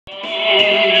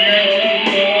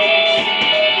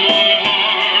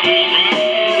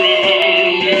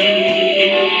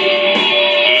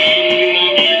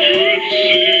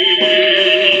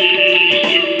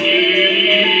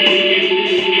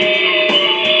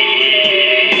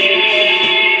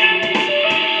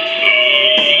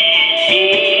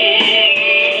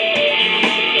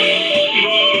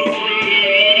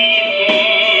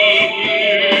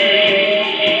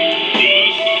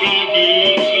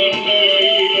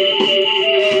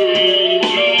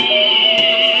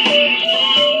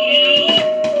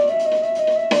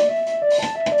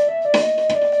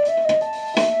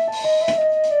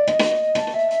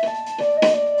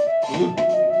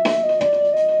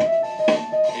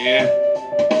Yeah,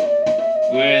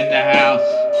 we're in the house.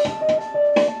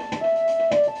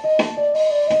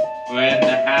 We're in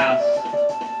the house.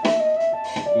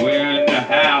 We're in the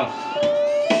house.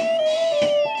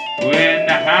 We're in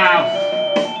the house.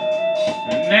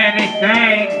 Many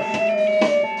things.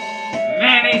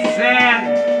 Many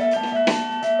sins.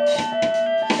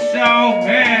 So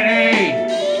many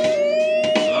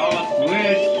lost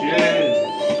wishes.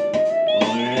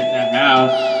 We're in the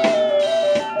house.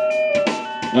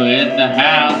 We're in the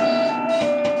house.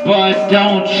 But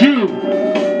don't you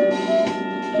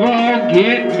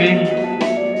forget me,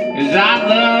 'cause I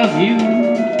love you.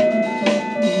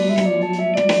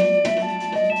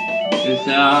 It's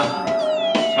a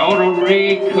total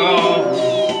recall,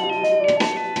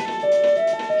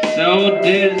 so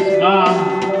dismal.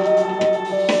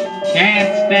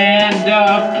 Can't stand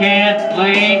up, can't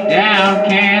lay down,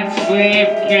 can't sleep,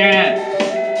 can't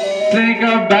think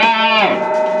about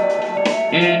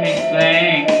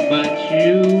anything but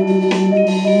you.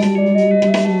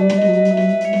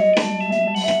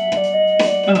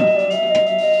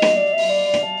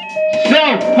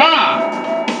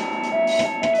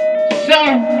 So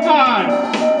hard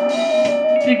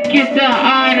to get the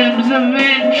items of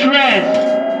interest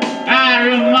out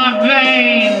of my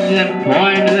veins and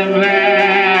points and valleys.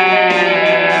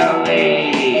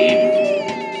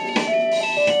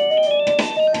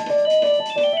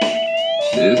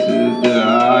 This is the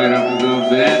items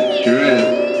of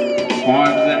interest,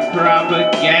 points and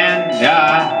propaganda.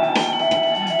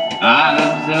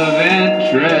 Items of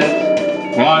interest,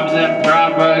 points and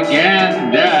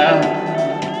propaganda.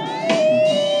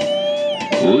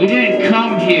 We didn't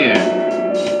come here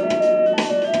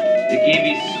to give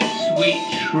you sweet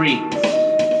treats.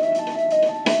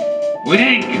 We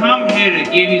didn't come here to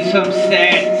give you some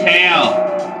sad tale.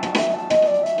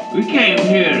 We came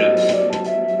here to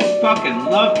fucking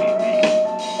love you, man.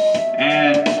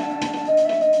 And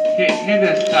hit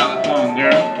that styrofoam,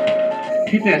 girl.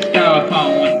 Hit that styrofoam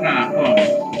one time for me.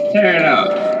 Tear it up.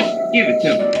 Give it to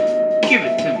me. Give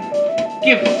it to me.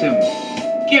 Give it to me.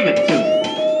 Give it to me.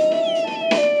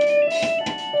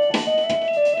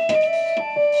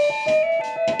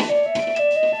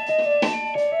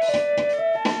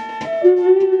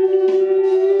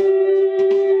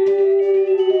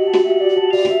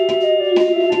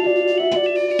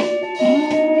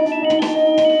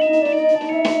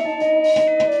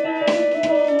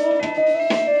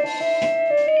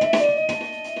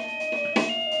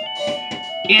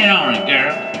 Get on it,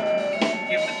 girl.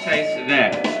 Give me a taste of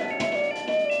that.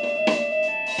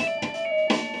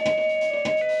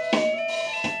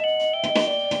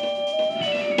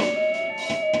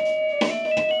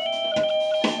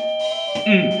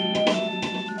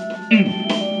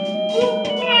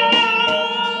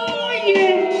 Oh,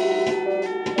 yeah.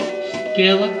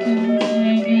 Skeletons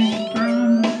hanging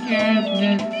from the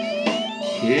cabinets.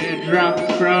 Teardrops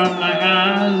from my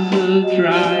eyes are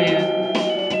drying.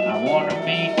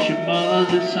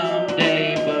 Mother someday,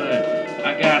 but I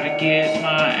gotta get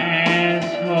my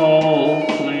asshole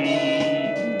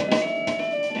clean.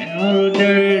 And little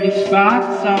dirty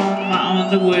spots on my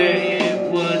underwear. It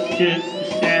was just a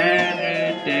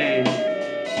Saturday.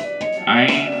 I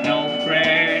ain't no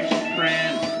Fresh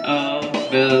Prince of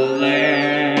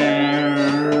Bel-Air.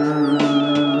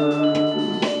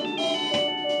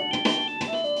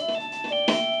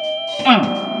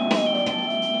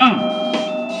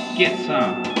 Get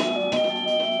some.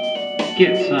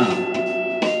 Get some.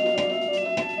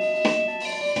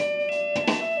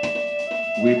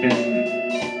 We've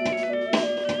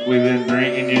been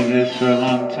bringing you this for a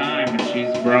long time, and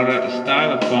she's brought out the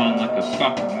styrofoam like a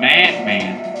fucking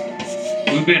madman.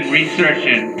 We've been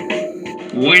researching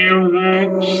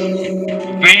werewolves,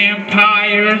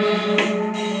 vampires,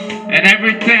 and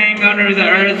everything under the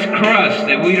earth's crust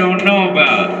that we don't know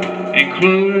about,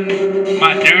 including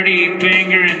my dirty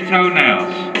finger and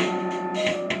toenails.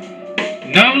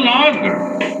 No longer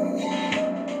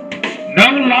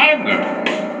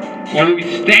will we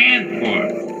stand for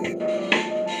it.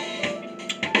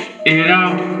 You know,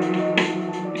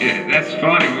 yeah, that's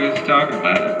funny, we was talking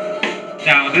about it.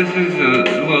 Now, this is a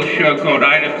little show called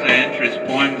Items of Interest,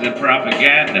 Poems and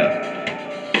Propaganda.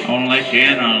 I want to let you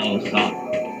in on a little something.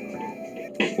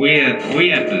 We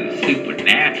into the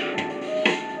supernatural.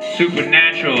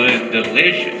 Supernatural and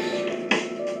delicious.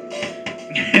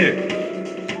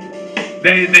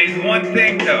 There's one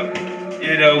thing though,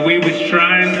 you know, we was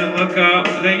trying to look up,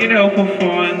 you know, for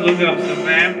fun, look up some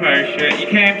vampire shit. You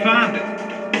can't find it.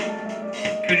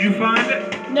 Could you find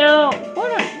it? No.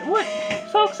 What?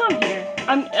 Folks, I'm here.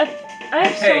 I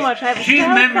have so much. I have a she's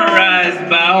memorized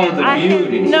by all the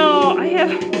beauty. No, I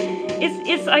have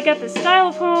it's I got the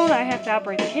stylophone. I have to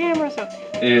operate the camera. So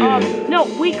no,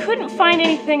 we couldn't find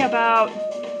anything about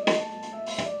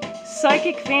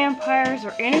psychic vampires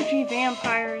or energy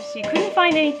vampires. You couldn't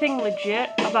find anything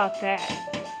legit about that.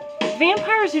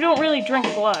 Vampires who don't really drink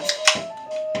blood,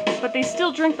 but they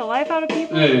still drink the life out of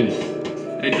people.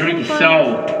 They drink your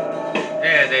soul.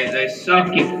 Yeah, they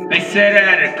suck you. They said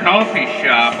at a coffee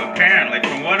shop, apparently,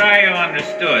 from what I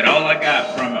understood, all I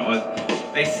got from it was,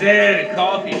 they said at a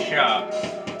coffee shop,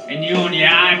 and you on your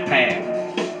iPad,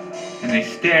 and they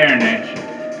staring at you.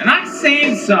 And I've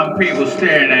seen some people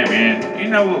staring at me, and you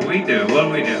know what we do? What do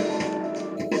we do?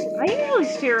 I usually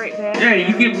stare right back. Yeah,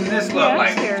 you give them this look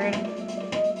like. I stare at 'em.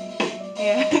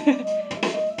 Yeah.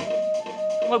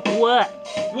 Look, what?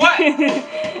 What?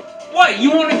 What,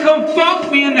 you want to come fuck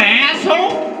me in the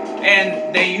asshole?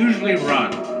 And they usually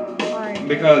run. Right.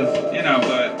 Because, you know,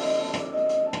 but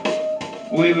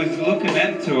we was looking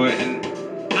into it, and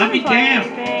I'll be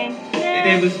damned.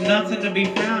 There was nothing to be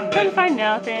found. Couldn't find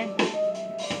nothing.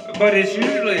 But it's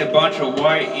usually a bunch of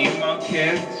white emo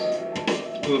kids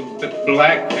with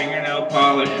black fingernail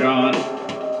polish on.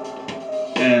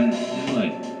 And,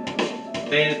 like,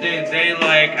 they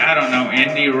like, I don't know,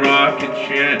 indie rock and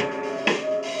shit.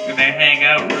 And they hang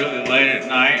out really late at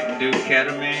night and do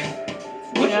ketamine.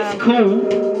 Which is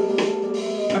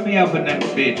cool. I be helping them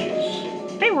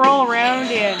bitches. They roll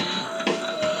around in...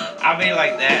 I mean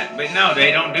like that. But no,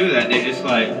 they don't do that. They just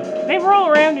like... They roll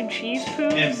around in cheese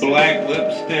poops. And black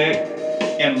lipstick.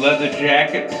 And leather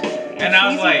jackets. And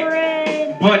I was like...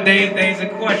 Bread. But there's a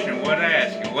question. What I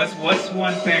ask you? What's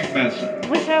one thing missing?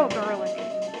 Without garlic.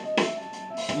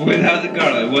 Without the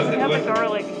garlic. Without the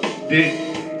garlic.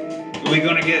 We're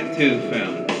gonna get to the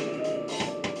film.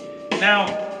 Now,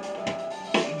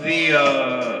 the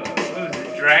what was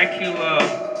it, Dracula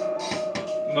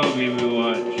movie we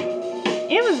watched?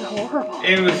 It was horrible.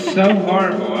 It was so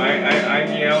horrible. I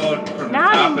yelled from the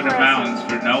top of the mountains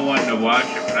for no one to watch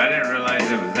it, but I didn't realize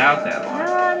it was out that long.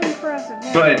 Not impressive.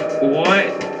 No. But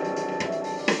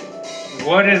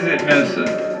what is it missing?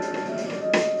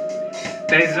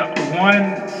 There's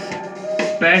one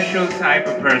special type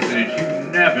of person that you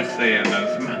never see in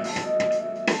those movies.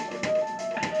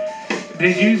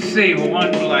 Did you see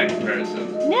one black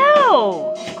person?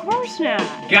 No, of course not.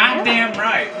 Goddamn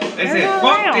right. They said,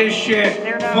 fuck this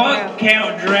shit. Fuck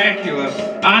Count Dracula.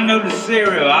 I know the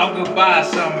cereal. I'll go buy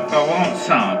some if I want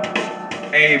some.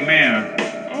 Amen.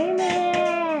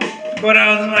 Amen. But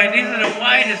I was like, these are the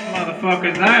whitest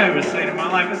motherfuckers I ever seen in my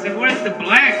life. I said, where's the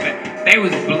black man? They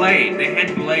was Blade. They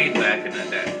had Blade back in the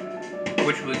day.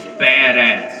 Which was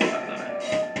badass, by the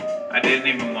way. I didn't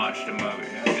even watch the movie.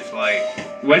 I'm just like,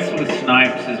 Wesley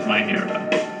Snipes is my hero.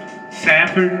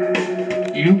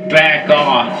 Sanford, you back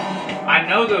off. I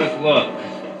know those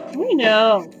looks. We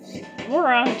know.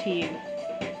 We're on to you.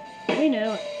 We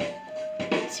know it.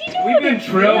 What's he doing? We've been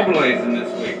trailblazing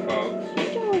this week, folks. What's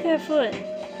he doing with that foot?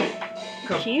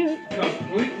 Cute.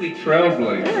 Completely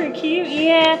trailblazing. Very cute,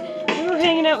 yeah. We were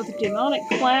hanging out with the demonic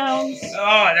clowns.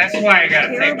 Oh, that's why I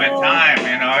gotta take my time,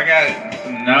 you know. I got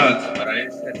some notes, but I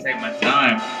just gotta take my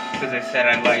time because I said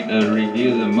I'd like to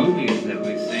review the movies that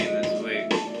we've seen this week.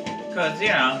 Because, you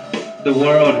know, the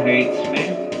world hates me.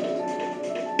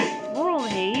 The world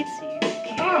hates you.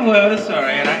 Oh, well, it's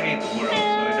alright. I hate the world, so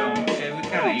I don't. We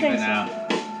kind of even out.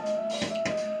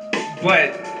 But,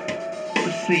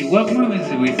 let's see. What movies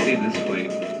did we see this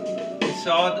week? We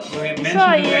mentioned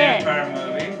the vampire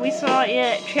movie. We saw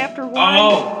it, chapter 1.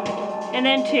 Oh! And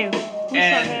then 2.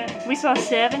 We saw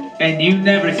 7. And you've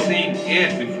never seen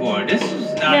it before. This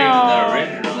was not even the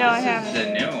original. No, I haven't. This is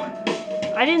the new one.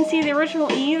 I didn't see the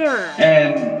original either.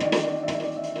 And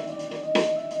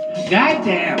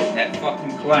goddamn that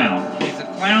fucking clown. He's a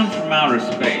clown from outer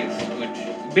space,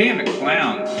 which being a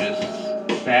clown is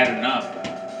just bad enough.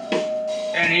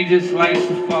 And he just likes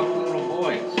to fuck little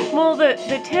boys. Well,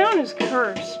 the town is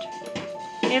cursed.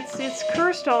 It's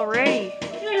cursed already.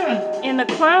 Yeah. And the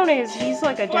clown he's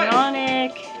like a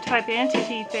demonic type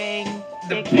entity thing.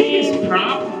 The biggest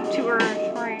problem to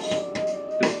Earth, right?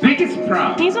 The biggest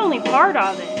problem. He's only part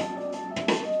of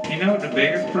it. You know what the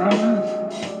biggest problem is?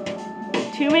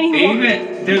 Too many more.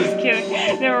 Dude. Just kidding.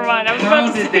 Never mind. I was How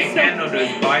about to did they handle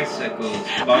those bicycles?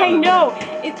 I know.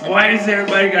 Why does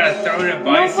everybody gotta throw their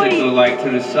bicycle like to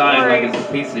the side like it's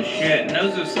a piece of shit? And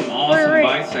those are some awesome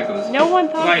bicycles. No one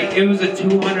thought like it was a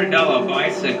 $200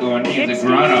 bicycle and he's a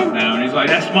grown up now and he's like,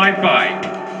 that's my bike.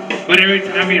 But every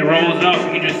time he rolls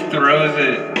up, he just throws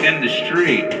it in the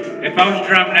street. If I was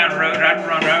driving down the road, I'd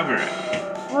run over it.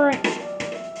 Right.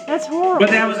 That's horrible. But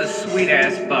that was a sweet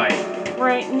ass bike.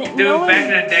 Right. Dude, back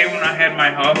in the day when I had my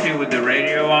Huffy with the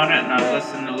radio on it and I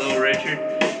listened to Little Richard,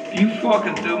 You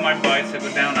fucking threw my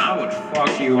bicycle down, I would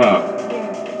fuck you up.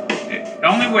 The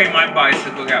only way my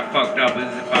bicycle got fucked up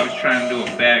is if I was trying to do a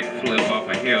backflip off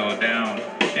a hill down.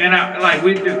 And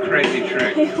we do crazy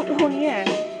tricks. Well, yeah.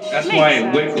 That's why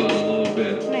it wiggles a little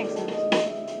bit. Makes sense.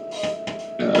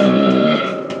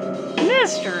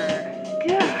 Mister!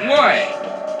 God.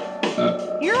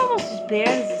 What? You're almost as bad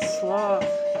as a sloth.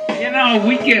 You know,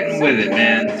 we getting with it,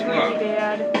 man. It's really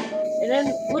bad. And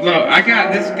then look I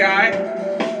got this guy.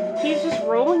 He's just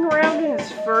rolling around in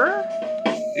his fur?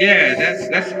 Yeah,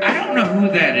 that's I don't know who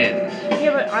that is.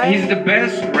 Yeah, but He's the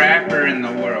best rapper in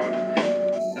the world.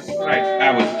 That's what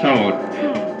I was told.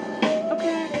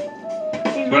 Okay.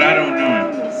 But I don't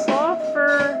know him. Sloth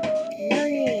fur. There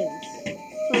he is.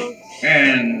 Folks.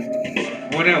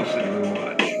 And what else did we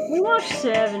watch? We watched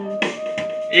 7.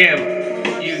 Yeah,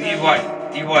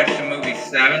 you watched the movie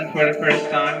 7 for the first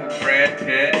time with Brad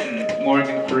Pitt and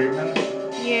Morgan Freeman?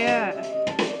 Yeah.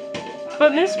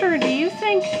 But Mister, do you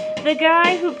think the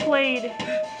guy who played...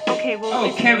 Okay, well...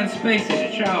 Oh, Kevin Spacey,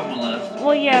 the child molester.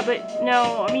 Well, yeah, but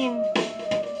no, I mean...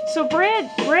 So Brad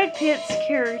Pitt's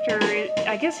character,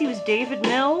 I guess he was David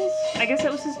Mills? I guess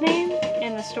that was his name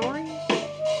in the story?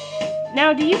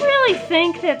 Now, do you really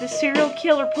think that the serial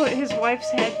killer put his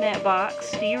wife's head in that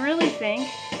box? Do you really think?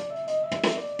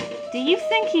 Do you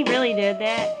think he really did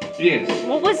that? Yes.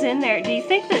 What was in there? Do you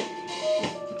think that...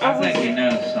 I think he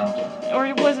knows something.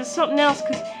 Or was it something else?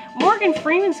 Because Morgan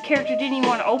Freeman's character didn't even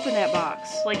want to open that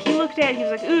box. Like, he looked at it, he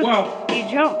was like, ooh, he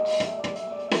jumped.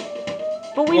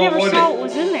 But we never saw what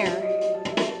was in there.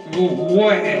 Well,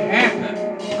 what had happened?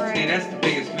 Right. See, that's the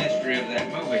biggest mystery of that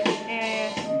movie.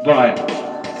 Yeah. But...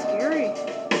 Scary.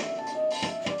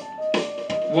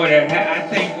 I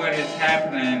think what is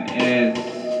happening is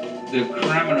the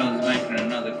criminal is making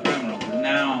another criminal. Because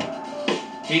now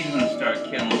he's going to start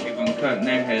killing people and cutting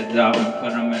their heads off and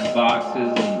putting them in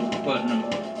boxes and putting them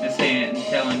and saying and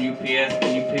telling UPS,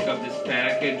 can you pick up this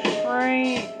package?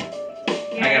 Right.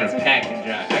 Yeah, I got a package.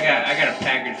 I got a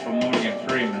package from Morgan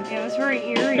Freeman. Yeah, it was very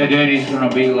eerie. And then he's going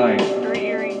to be like, very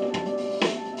eerie.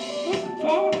 What the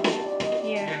fuck?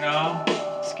 Yeah. You know?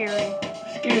 Scary.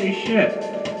 Scary shit.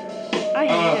 I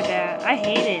hated that. I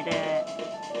hated that.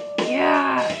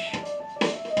 Gosh.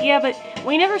 Yeah, but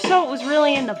we never saw what was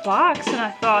really in the box, and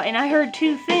I heard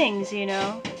 2 things, you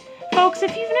know. Folks,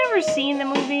 if you've never seen the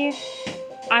movie,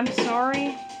 I'm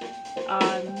sorry.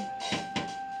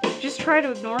 Just try to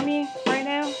ignore me right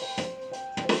now.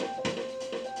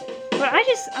 But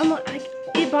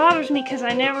it bothers me because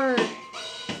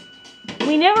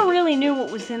we never really knew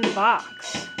what was in the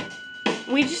box.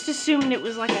 We just assumed it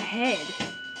was like a head.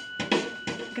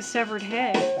 Like a severed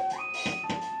head.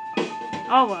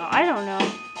 Oh well, I don't know.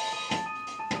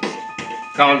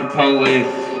 Called the police.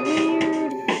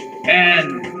 Weird.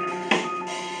 And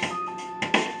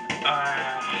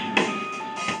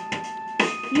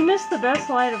you missed the best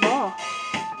light of all.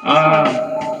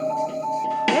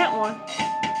 That one.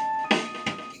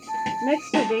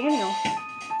 Next to Daniel.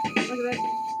 Look at that.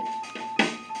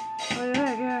 Look at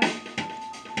that guy.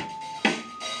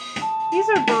 He's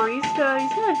a barista.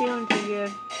 He's not doing too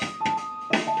good.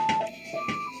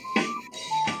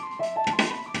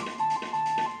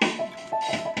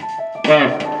 Well,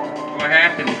 what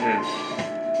happens is,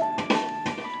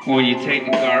 you take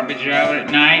the garbage out at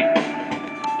night,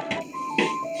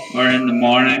 or in the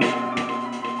morning,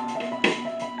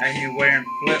 and you're wearing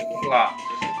flip-flops.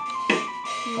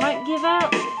 You might give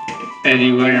out. And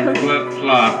you're wearing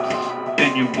flip-flops,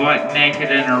 and you're butt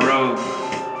naked in a robe,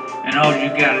 and all you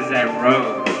got is that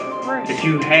robe that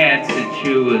you had since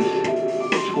you was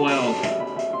 12.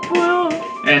 12.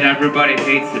 And everybody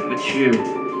hates it but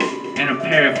you. And a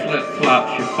pair of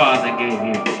flip-flops your father gave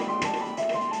you.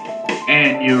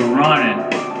 And you're running.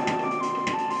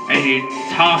 And you're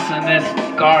tossing this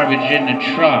garbage in the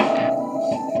truck.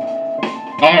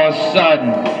 All of a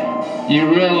sudden, you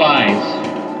realize,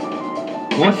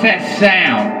 what's that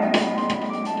sound?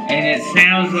 And it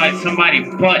sounds like somebody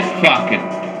butt fucking.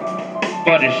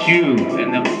 But it's you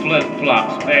in the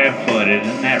flip-flops barefooted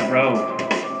in that robe.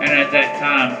 And at that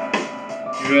time,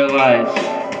 you realize,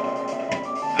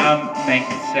 I'm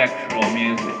making sexual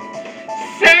music.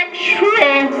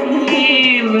 Sexual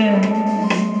healing.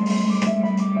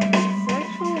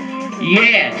 Sexual music.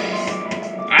 Yes.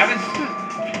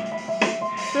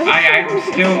 I'm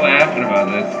still laughing about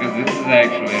this because this is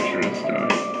actually a true story.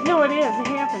 No, it is. It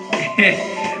happened.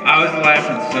 I was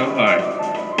laughing so hard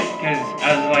because I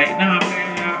was like, no,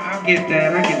 man, I'll get that.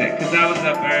 Because I was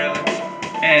up early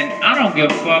and I don't give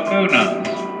a fuck who knows.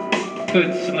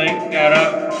 Couldn't sleep, got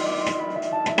up.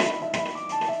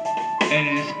 And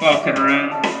just fucking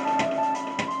around.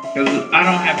 Because I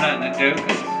don't have nothing to do.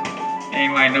 Because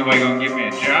Ain't like nobody gonna give me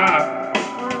a job.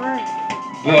 Right.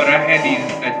 But I had these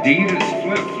Adidas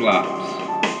flip-flops.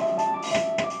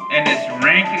 And this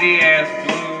rankety ass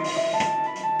blue.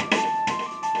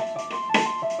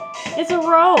 It's a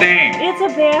robe. Thing. It's a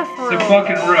bathrobe. It's a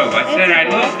fucking robe. I said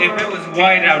if it was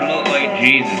white, I would look like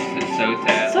Jesus. It's so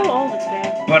tad. So old, it's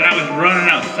bad. But I was running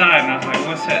outside and I was like,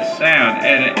 what's that sound?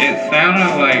 And it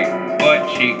sounded like butt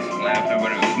cheeks slapping,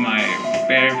 but it was my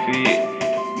bare feet.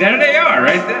 There they are,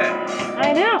 right there.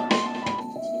 I know.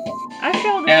 I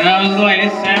showed it. And I was like,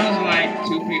 it sounds like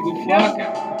two people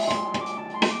fucking.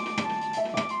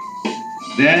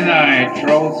 Then I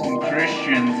trolled some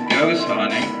Christians ghost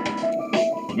hunting.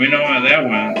 We know how that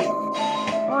went.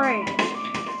 Right.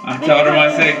 I told him, I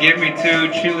said, give me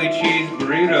 2 chili cheese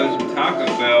burritos from Taco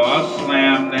Bell. I'll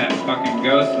slam that fucking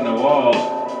ghost in the wall.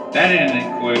 That ended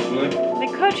quickly. They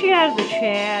cut you out of the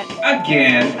chat.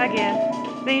 Again.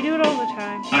 They do it all the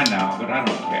time. I know, but I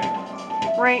don't care.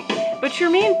 Right. But your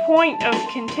main point of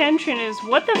contention is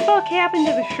what the fuck happened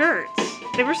to the shirts?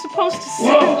 They were supposed to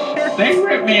sell shirts. They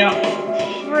ripped me up.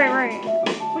 Right.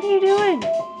 What are you doing?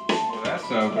 Well,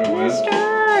 that's over with. Mister!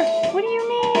 What do you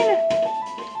mean?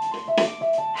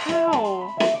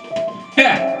 How?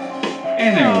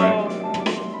 Anyway. Oh.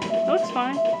 It looks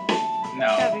fine. No.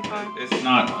 That'd be fine. It's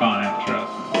not fine,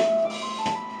 trust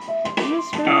me.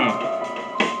 Mister. Oh.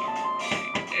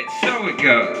 So it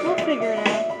goes. We'll figure it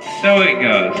out. So it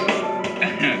goes.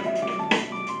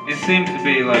 It seems to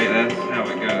be like that's how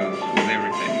it goes with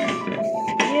everything these days.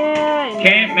 Yeah.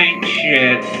 Can't make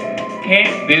shit.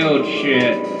 Can't build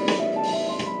shit.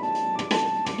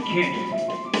 Can't.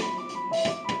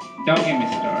 Don't get me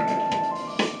started.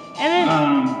 And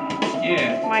then.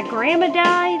 Yeah. My grandma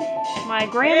died. My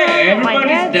grandma. Yeah, my everybody's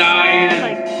dad dying. died.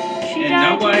 Like she And died.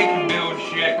 nobody today. can build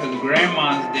shit because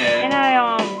grandma's dead. And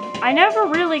I never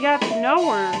really got to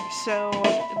know her, so,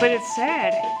 but it's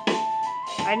sad.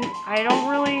 I don't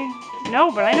really know,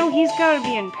 but I know he's got to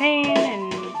be in pain,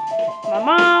 and my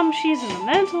mom, she's in the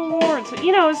mental ward, so,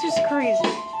 it's just crazy.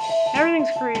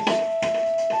 Everything's crazy.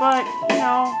 But,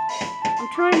 I'm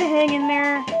trying to hang in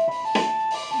there.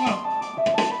 Well,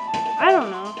 I don't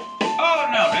know. oh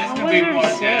no, there's going to be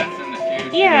more deaths in the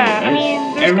future. Yeah, I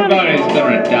mean, there's everybody's gonna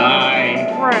going to die.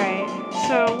 Right.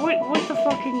 So, what the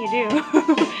fuck can you do?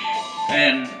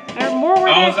 And there are more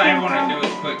where all that I came want from. to do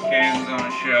is put cans on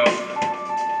a shelf.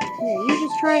 Yeah, you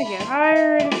just trying to get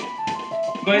hired.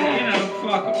 But,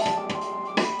 fuck them.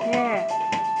 Yeah.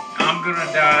 I'm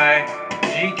gonna die.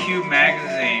 GQ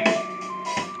magazine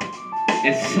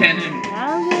is sending.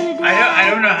 I'm gonna die. I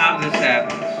don't know how this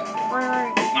happens.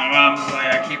 Right. My mom's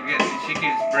like, she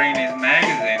keeps bringing these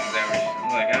magazines over.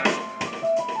 She's like,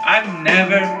 I've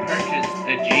never purchased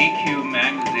a GQ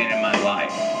magazine in my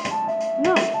life.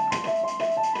 No.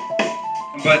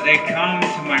 But they come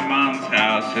to my mom's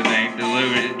house and they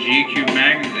deliver the GQ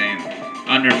magazine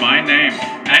under my name.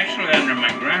 Actually under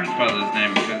my grandfather's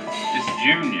name because it's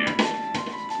Junior.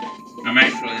 I'm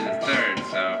actually the third,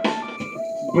 so.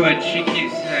 But she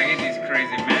keeps saying, I get these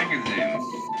crazy magazines.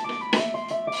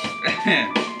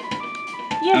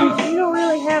 Yeah, but you don't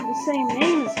really have the same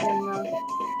name as him, though.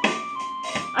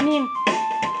 I mean,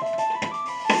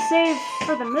 save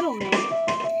for the middle name.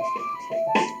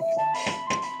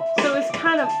 So it's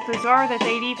kind of bizarre that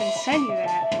they'd even send you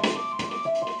that.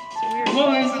 It's weird.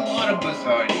 Well, there's a lot of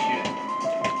bizarre shit.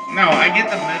 No, I get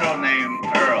the middle name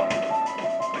Earl,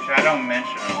 which I don't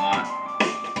mention a lot.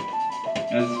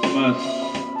 It's the most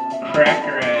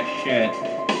cracker ass shit,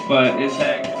 but it's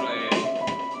actually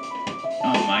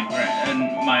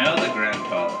my other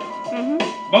grandfather.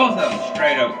 Both of them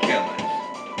straight up killers.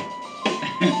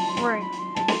 Right.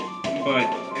 But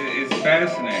it's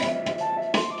fascinating.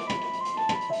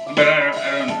 But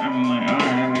I'm like,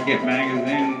 alright, I get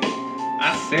magazines.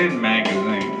 I send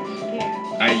magazines.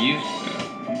 Yeah. I used to.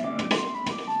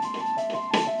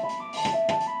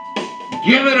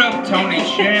 Give it up, Tony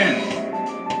Chen.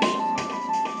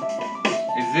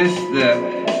 Is this the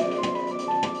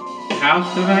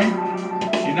house tonight?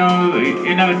 You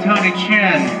know, Tony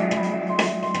Chen.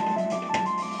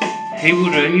 He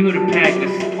would have packed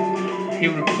this. He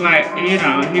would have packed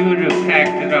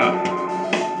it up.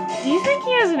 Do you think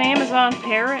he has an Amazon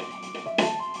parrot?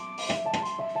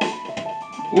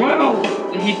 Well,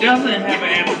 he doesn't have an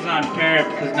Amazon parrot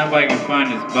because nobody can find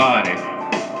his body.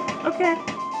 Okay.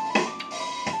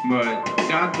 But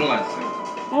God bless him.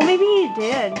 Well, maybe he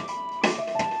did.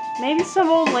 Maybe some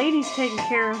old lady's taking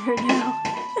care of her now.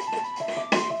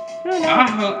 Who knows? I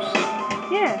hope so.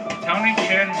 Yeah. Tony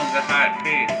Chen was a hot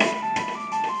piece.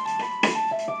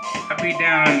 I'd be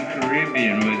down in the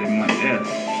Caribbean with him like this.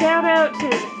 Shout out to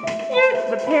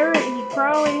the parrot he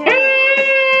probably had.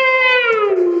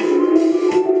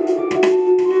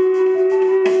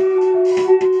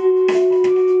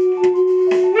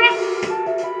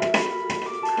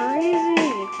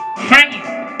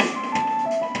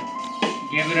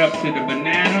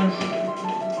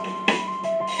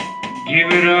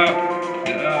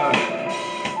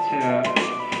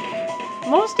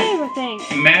 Most days, I think.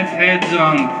 Meth heads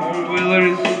on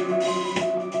four-wheelers.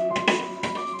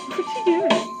 What you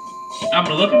doing? I'm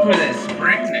looking for that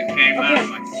spring that came out of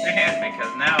my stand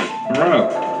because now it's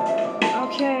broke.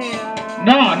 Okay,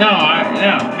 No,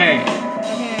 hey.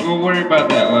 Okay. We'll worry about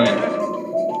that later.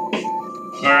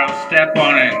 Or I'll step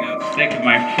on it and it'll stick in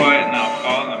my foot and I'll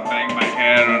fall and bang my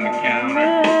head on the counter.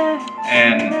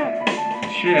 And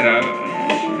shit, who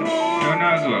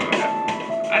knows what would happen.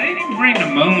 I didn't even bring the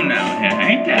moon out here.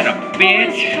 Ain't that a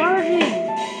bitch? It's charging.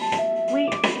 We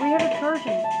have it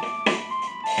charging.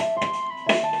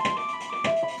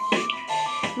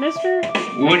 Mister?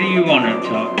 What do you want to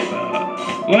talk about?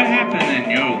 What happened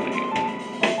in your week?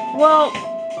 Well,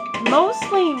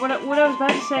 mostly, what I was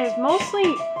about to say is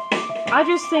mostly, I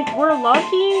just think we're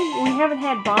lucky we haven't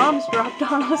had bombs dropped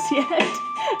on us yet.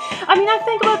 I mean, I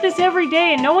think about this every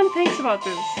day, and no one thinks about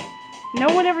this. No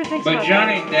one ever thinks about But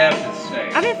Johnny that. Depp is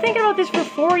safe. I've been thinking about this for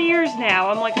 4 years now.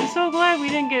 I'm like, I'm so glad we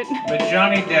didn't get... But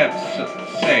Johnny Depp's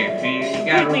safe. He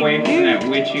got away from that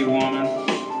witchy woman.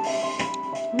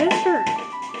 Mister,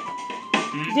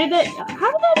 how did that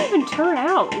even turn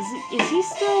out? Is he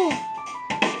still...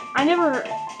 I never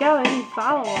got any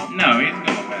follow-up. No, he's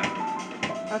gonna win.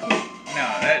 Okay. No,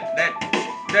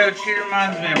 dude, she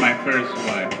reminds me of my first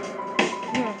wife.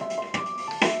 Yeah.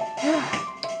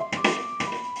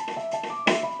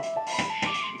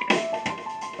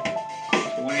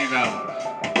 $20.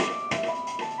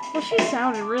 Well, she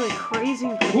sounded really crazy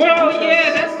and pretentious. Well,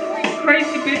 yeah, that's the way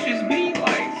crazy bitches be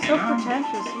like. So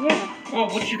pretentious, yeah. Well,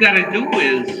 what you gotta do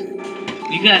is,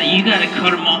 you gotta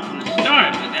cut him off from the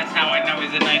start. But that's how I know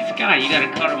he's a nice guy. You gotta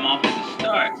cut him off at the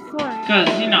start. Right. Cause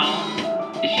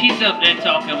if she's up there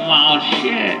talking wild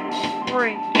shit.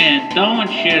 Right. And throwing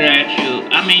shit at you.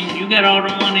 I mean, you got all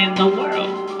the money in the world.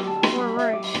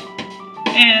 Right.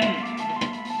 And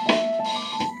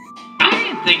I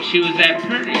didn't think she was that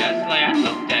pretty. I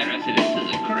looked at her. I said, "This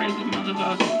is a crazy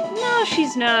motherfucker." No,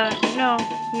 she's not. No.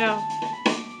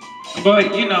 But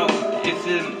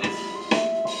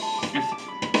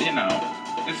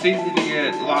it's easy to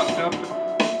get locked up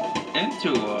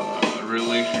into a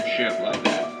relationship like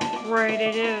that. Right,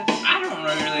 it is. I don't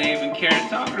really even care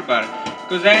talking about it.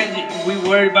 Because as we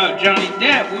worry about Johnny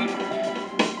Depp,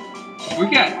 we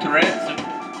got threats of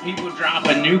people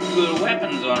dropping nuclear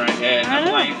weapons on our head. I I'm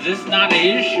know. like, is this not an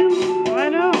issue? I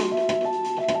know.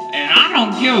 And I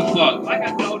don't give a fuck. Like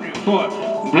I told you before,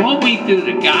 blow me through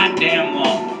the goddamn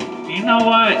wall. You know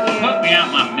what? Put me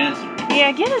out my misery.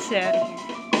 Yeah, get us out of here.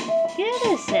 Get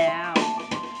us out.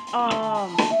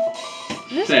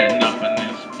 Setting up in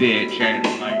this bitch and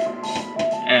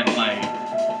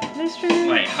Mister?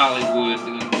 like Hollywood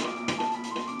to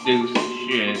do some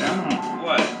shit. I don't know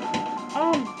what.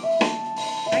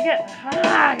 I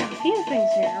got a few things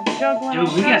here. I'm juggling all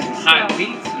Dude, we got kinds some of hot stuff.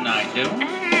 beats tonight, dude.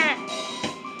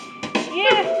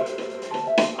 Yeah.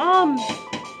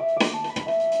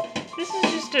 This is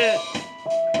just a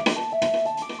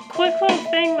quick little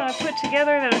thing that I put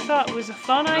together that I thought was a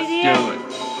fun idea. Let's do it.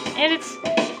 And it's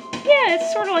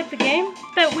sort of like the game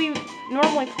that we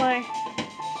normally play.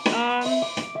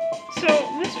 So,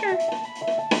 Mister,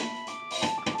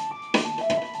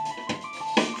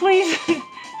 please.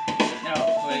 No,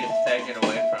 please take it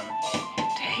away from me.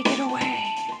 Take it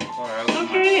away. Before I open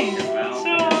Okay, my mouth.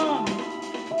 so,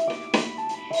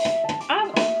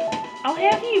 I'll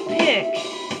have you pick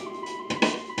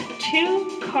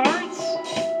 2 cards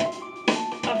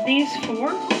of these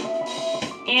 4.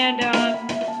 And,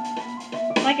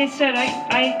 like I said,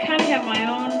 I kind of have my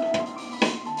own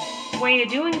way of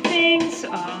doing things.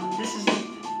 This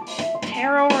isn't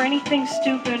tarot or anything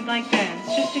stupid like that.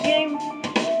 It's just a game.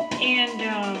 And,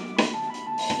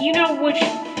 you know which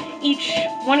each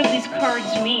one of these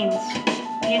cards means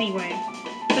anyway.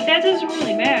 But that doesn't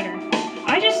really matter.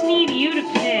 I just need you to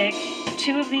pick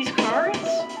 2 of these cards.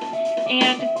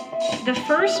 And the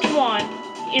first one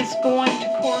is going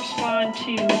to correspond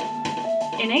to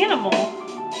an animal.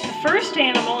 The first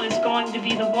animal is going to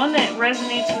be the one that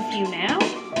resonates with you now.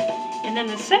 And then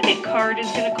the second card is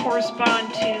going to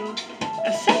correspond to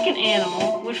a second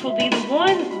animal, which will be the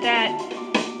one that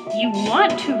you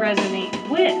want to resonate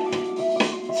with.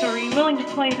 So are you willing to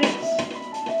play this?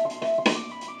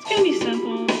 It's going to be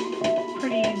simple,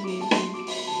 pretty easy, I think.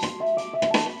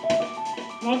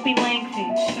 Won't be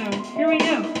lengthy, so here we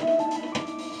go.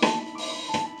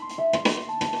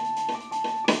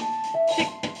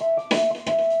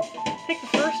 Pick the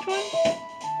first one.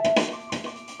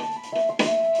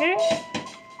 Okay.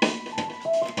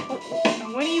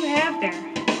 What do you have there?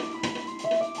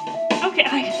 Okay,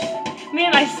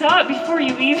 man, I saw it before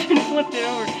you even flipped it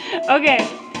over. Okay,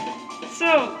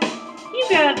 So, you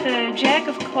got the Jack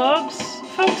of Clubs.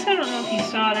 Folks, I don't know if you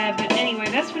saw that, but anyway,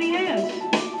 that's what he has.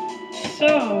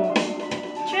 So,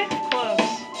 Jack of Clubs.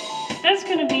 That's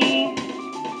going to be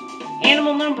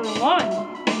animal number 1,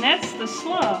 and that's the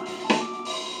sloth.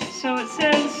 So it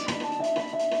says,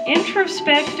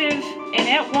 introspective and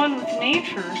at one with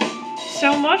nature,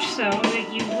 so much so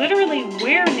that you literally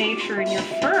wear nature in your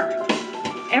fur.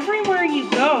 Everywhere you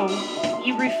go,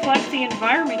 you reflect the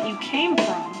environment you came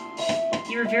from.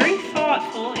 You're very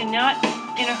thoughtful and not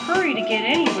in a hurry to get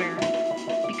anywhere,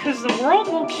 because the world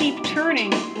will keep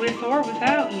turning with or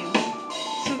without you.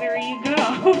 So there you go.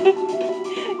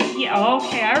 Yeah,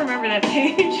 okay, I remember that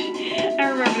page. I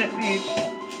remember that page.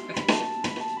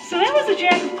 So that was the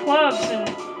Jack of Clubs, and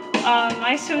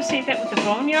I associate that with the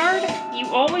Boneyard. You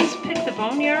always pick the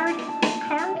Boneyard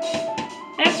card.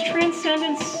 That's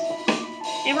transcendence.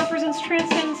 It represents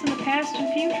transcendence in the past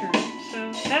and future.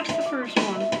 So that's the first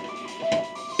one.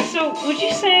 So would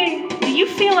you say, do you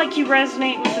feel like you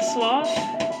resonate with the sloth?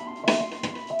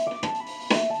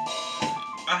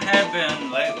 I have been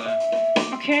lately.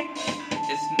 Okay.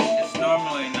 It's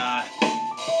normally not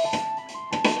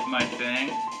my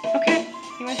thing. Okay.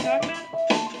 You want to talk about it?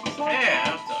 Sloth? Yeah,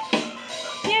 I'll talk about it.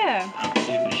 Yeah. I don't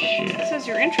give a shit. It says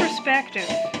you're introspective.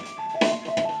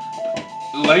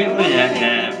 Lately I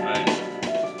have, but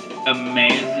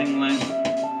amazingly,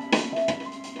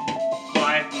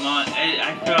 5 months,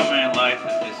 I feel my life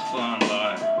has just flown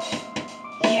by.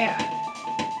 Yeah.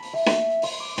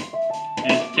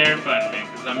 And it's terrifying me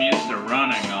because I'm used to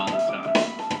running all the time.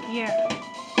 Yeah.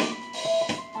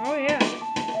 Oh, yeah.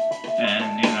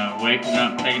 And, waking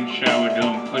up, taking a shower,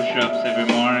 doing push-ups every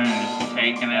morning, and just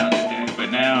taking out the day. But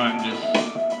now I'm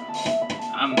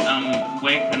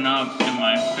waking up and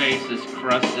my face is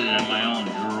crusted in my own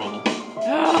drool.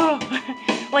 Oh,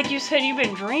 like you said, you've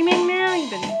been dreaming now? You've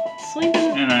been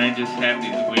sleeping? And I just have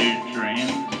these weird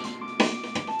dreams.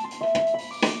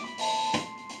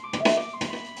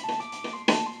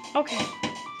 Okay.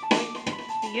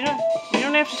 You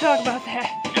don't have to talk about that.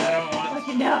 I don't want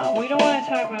to. No, we don't want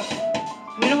to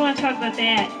talk about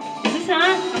that. Is this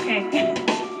on? Okay.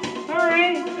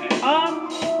 Alright.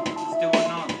 It's doing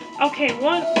on. Okay,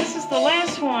 this is the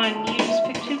last one. You just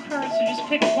pick 2 cards, so just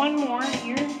pick one more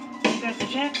here. You got the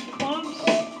Jack of Clubs.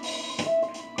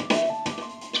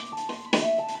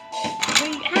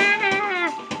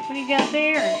 What do you got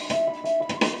there?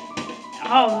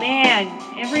 Oh man,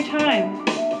 every time.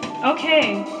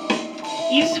 Okay.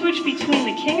 You switch between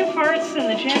the King of Hearts and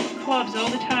the Jack of Clubs all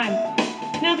the time.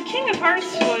 Now, the King of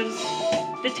Hearts was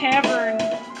the tavern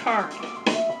card.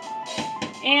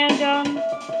 And,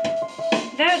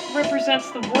 that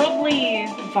represents the worldly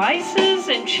vices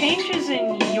and changes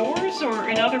in yours or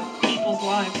in other people's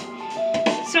lives.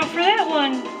 So for that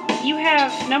one, you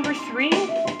have number 3,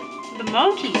 the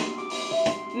monkey.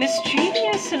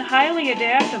 Mischievous and highly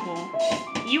adaptable.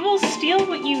 You will steal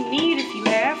what you need if you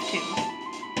have to.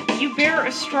 You bear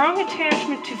a strong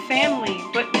attachment to family,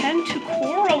 but tend to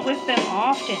quarrel with them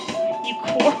often. You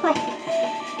quarrel.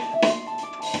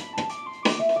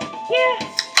 Yeah,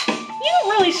 you don't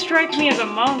really strike me as a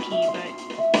monkey, but...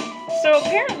 So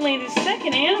apparently the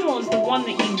second animal is the one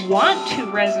that you want to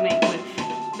resonate with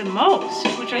the most,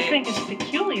 which I think is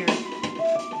peculiar.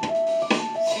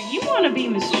 So you want to be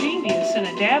mischievous and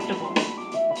adaptable.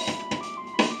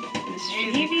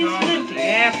 Mischievous and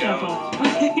adaptable.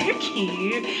 You're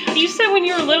cute. You said when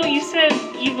you were little, you said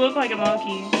you look like a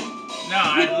monkey. No,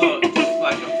 I look just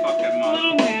like a fucking monkey.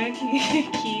 Little monkey.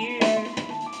 Cute.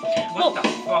 What the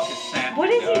fuck is Santa What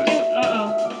is he doing? doing?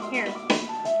 Uh-oh. Here.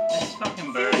 This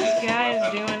fucking bird This guy is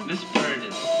doing... This bird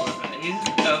is fucking... He's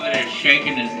over there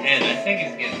shaking his head. I think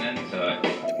he's getting into it.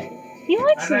 He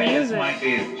likes I think music. this might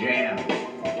be his jam.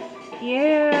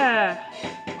 Yeah.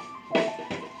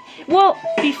 Well,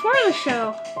 before the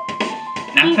show...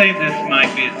 I think this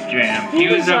might be his jam. He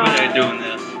was over there doing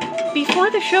this. Before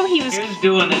the show, he was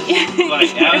doing this.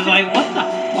 Like, I was like, what the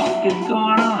fuck is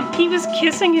going on? He was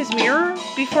kissing his mirror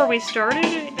before we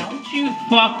started. Don't you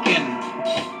fucking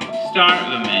start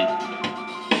with me.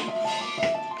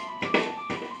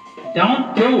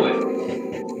 Don't do it.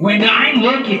 When I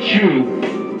look at you,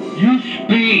 you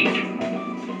speak.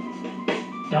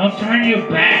 Don't turn your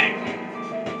back.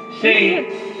 See,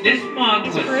 this mug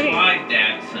was slide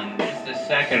dancing just a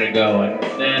second ago, and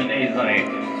then he's like,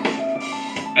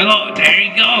 hello, there he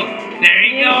goes. There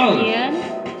he goes.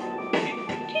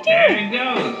 There he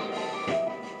goes.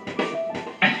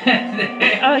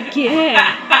 Again.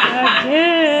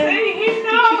 See, he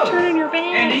knows. Keep turning your back.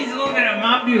 And he's looking at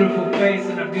my beautiful face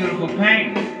and a beautiful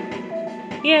painting.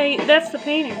 Yeah, that's the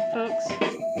painting, folks.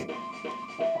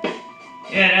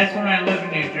 Yeah, that's when I lived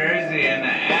in New Jersey.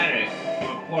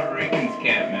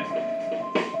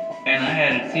 and I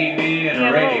had a TV and a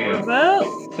Yeah, radio.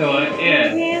 remote. So,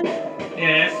 yeah. Man.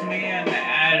 Yeah, that's me in the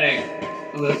attic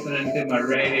listening to my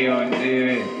radio and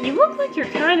TV. You look like you're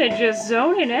kind of just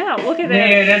zoning out. Look at that.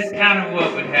 Yeah, that's kind of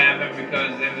what would happen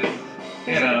because it was, you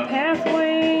There's know, like a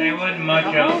pathway. there wasn't much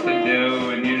else to do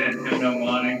and you didn't have no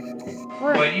money.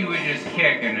 Right. But you were just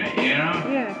kicking it, you know?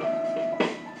 Yeah.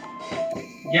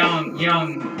 Young,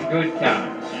 good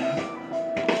times, you know?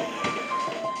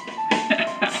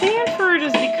 Sanford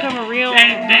has become a real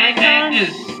icon.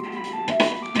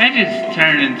 That just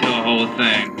turned into a whole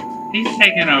thing. He's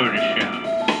taking over the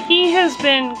show. He has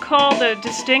been called a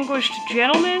distinguished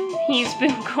gentleman. He's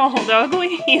been called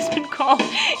ugly. He's been called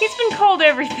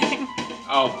everything.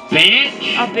 Oh,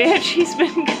 bitch! A bitch. He's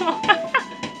been called.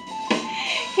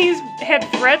 He's had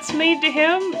threats made to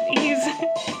him.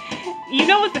 You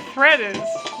know what the threat is.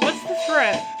 What's the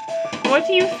threat? What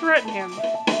do you threaten him?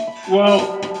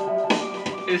 Well,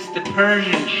 it's the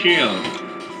Persian shield.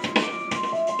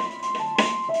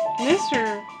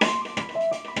 Mister.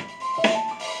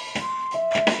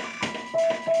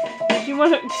 Did you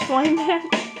want to explain that?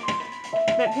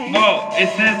 That page? Well, it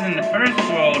says in the First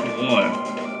World War.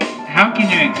 How can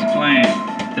you explain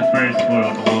the First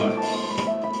World War?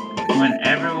 When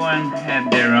everyone had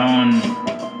their own...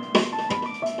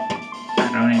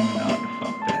 I don't even know what the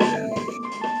fuck that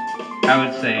is. I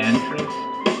would say interest.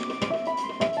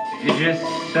 It just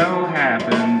so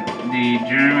happened the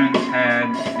Germans had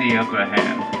the upper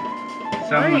hand.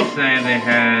 Some would say they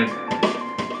had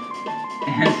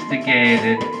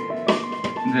instigated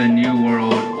the New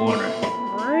World Order.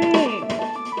 Right.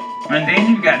 And then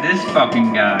you got this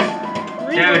fucking guy.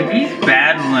 Dude, he's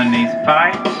battling these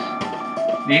pipes.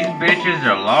 These bitches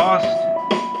are lost.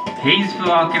 He's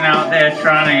fucking out there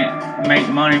trying to make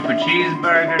money for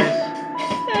cheeseburgers.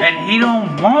 And he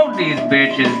don't want these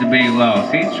bitches to be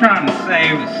lost. He's trying to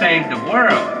save the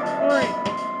world. Right.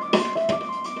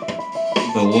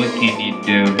 But what can you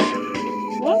do?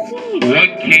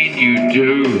 What can you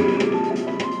do?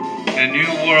 The New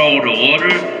World Order,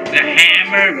 the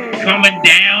hammer coming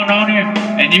down on you,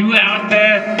 and you out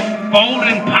there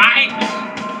folding pipes?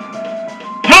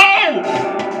 Ho!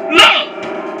 Look!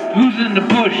 Who's in the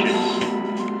bushes?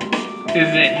 Is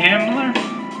it Himmler?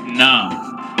 No.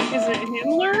 Is it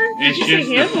Himmler? It's just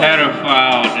a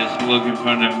pedophile just looking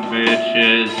for them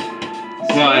bitches.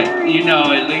 But, you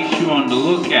know, at least you on the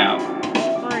lookout.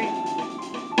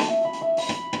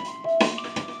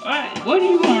 Right. What do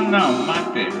you want to know? My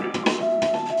theory.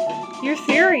 Your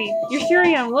theory? Your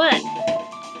theory on what?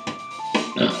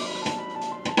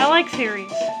 I like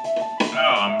theories.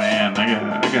 Oh man,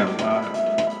 I got a lot.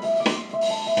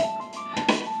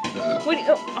 What?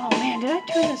 Oh man, did I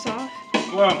turn this off?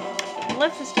 Well, I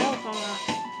left this telephone off.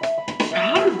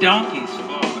 how do donkeys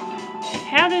fuck?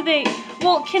 How do they?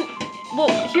 Well,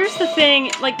 here's the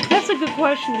thing. Like, that's a good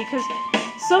question because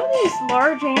some of these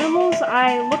large animals,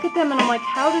 I look at them and I'm like,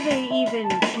 how do they even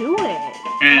do it?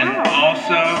 And Wow.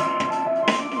 also,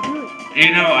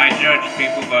 you know, I judge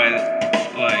people by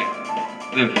like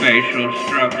the facial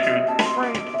structure.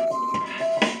 Right.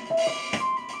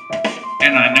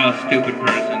 And I know a stupid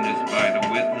person just by the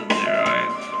width of their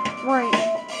eyes. Right.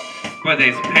 But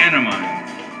there's pantomimes.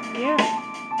 Yeah.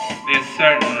 There's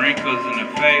certain wrinkles in the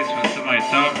face when somebody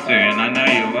talks to you, and I know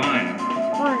you're lying.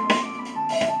 Right.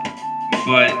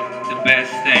 But the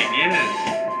best thing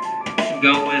is,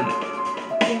 go with it.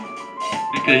 Yeah.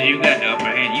 Because you got the upper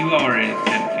hand. You already 10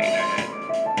 feet ahead.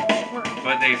 Right.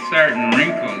 But there's certain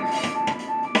wrinkles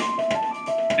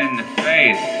in the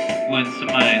face when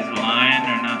somebody's lying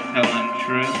or not telling the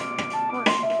truth.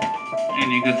 Right.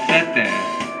 And you could sit there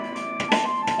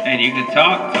and you could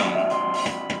talk to them.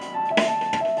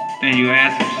 And you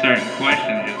ask them certain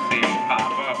questions, you'll see them pop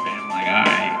up and you're like,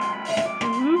 alright,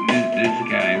 this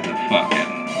guy's a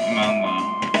fucking momo.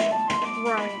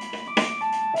 Right.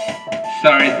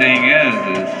 Sorry thing is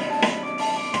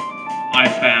I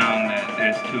found that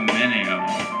there's too many of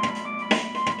them.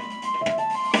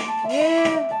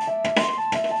 Yeah.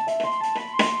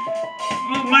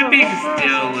 Well, my biggest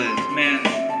deal is, man,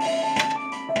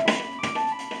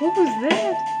 What was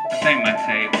that? I think my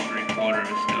tape recorder is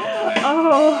still playing.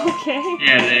 Oh, okay.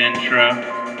 Yeah, the intro.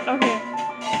 Okay.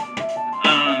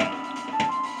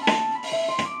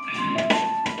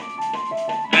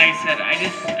 Like I said,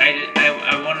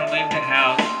 I want to leave the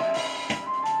house,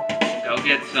 go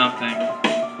get something,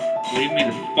 leave me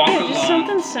the fuck alone. Yeah, just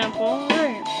something simple,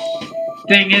 right?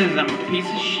 Thing is, I'm a piece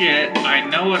of shit. I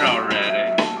know it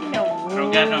already. No. I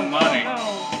don't got no money.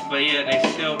 No. But yeah, they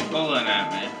still pulling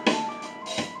at me.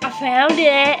 I found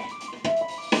it.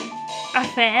 I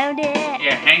found it.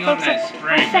 Yeah, hang on Folks, that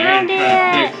spring. I found gotta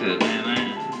try to it. fix it,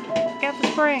 man. got the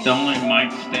spring. The only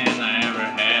mic stand I ever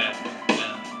had.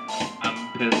 And I'm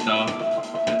pissed off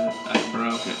that I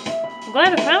broke it. I'm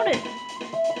glad I found it.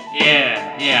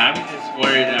 Yeah, I was just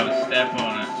worried I would step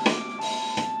on it.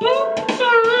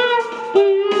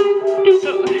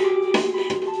 So,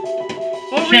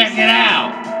 what were you Check it saying?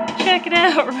 out. Check it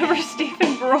out. Remember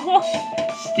Stephen Brule?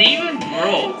 Stephen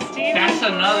Brule. Stephen That's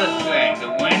another thing. The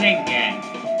winning game.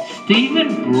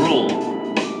 Stephen Brule.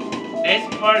 There's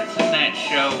parts in that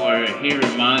show where he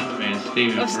reminds me of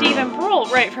Stephen Brule. Oh, Stephen Brule,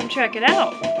 right, from Check It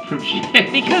Out.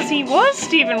 Because he was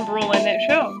Stephen Brule in that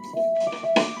show.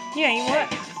 Yeah, he was.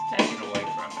 Just take it away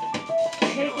from it.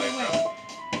 Take it away from it.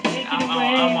 Take it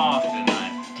away. I'm off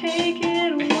tonight. Take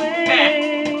it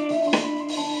away.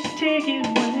 Take it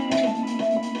away.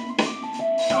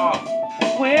 Oh.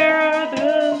 Where are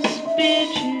those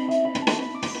bitches?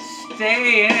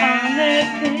 Staying On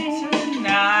that thing.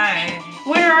 tonight.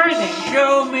 Where are they?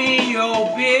 Show me your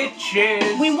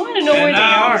bitches. We want to know where they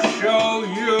I'll are. show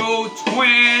you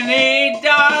 $20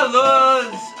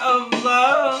 of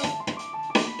love.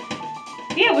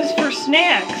 Yeah, it was for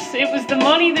snacks. It was the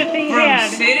money that they From had.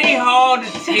 City Hall to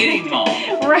Titty Mall.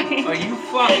 Right. Are you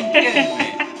fucking kidding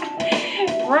me?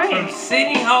 Right. From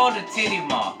City Hall to Titty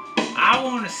Mall. I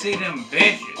want to see them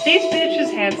bitches. These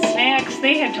bitches had snacks.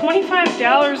 They had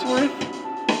 $25 worth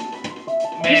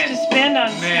just to spend on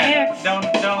snacks. Don't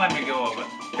let me go over.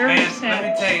 Very Man, sad.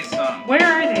 let me tell you something. Where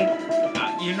are they?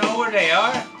 You know where they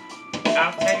are?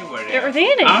 I'll tell you where they are. Are they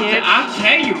in a ditch? I'll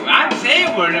tell you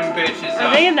where them bitches are.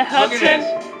 Are they in the Look Hudson? at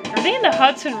this. Are they in the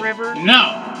Hudson River? No.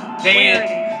 Where are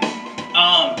they?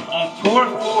 On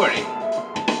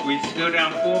 440. We used to go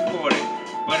down 440.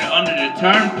 But under the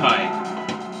turnpike,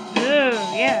 Ooh,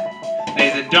 yeah.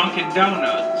 there's a Dunkin'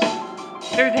 Donuts.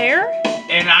 They're there?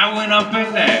 And I went up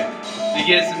in there to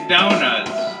get some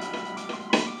donuts.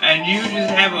 And you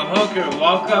just have a hooker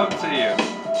walk up to you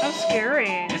How scary.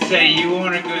 and say, you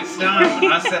want a good time?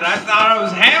 And I said, I thought I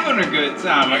was having a good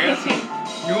time. I got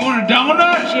some, you want a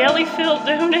donut? Jelly-filled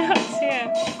donuts?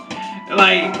 Yeah.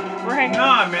 Like, Right.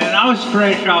 nah, man, I was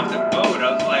fresh off the boat.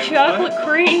 I was like, Chocolate what?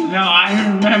 cream? No, I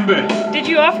remember. Did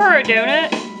you offer her a donut?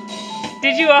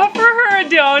 Did you offer her a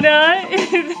donut?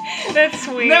 That's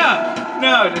sweet.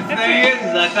 No, the thing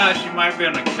is I thought she might be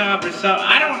on a cup or something.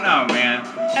 I don't know, man.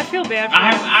 I feel bad for her.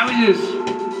 I was just,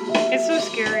 It's so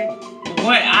scary.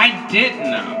 what I didn't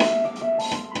know.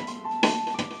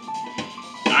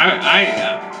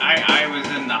 I was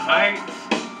in the Heights,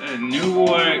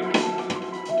 Newark,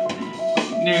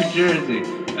 New Jersey.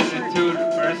 Those are two of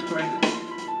the first places.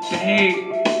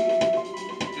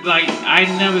 I'd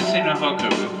never seen a hooker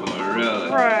before, really.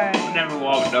 Right. I never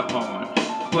walked up on one.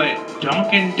 But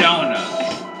Dunkin'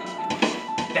 Donuts,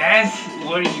 that's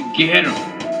where you get them.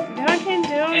 Dunkin'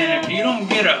 Donuts. And if you don't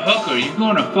get a hooker, you're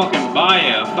gonna fucking buy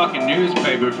a fucking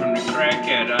newspaper from the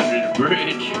crackhead under the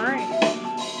bridge. Right.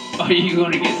 Or you're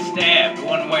gonna get stabbed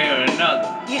one way or another.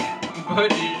 Yeah.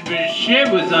 But shit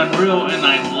was unreal and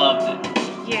I loved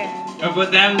it. Yeah.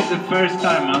 But that was the first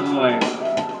time I was like,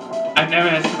 I never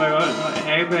had somebody like,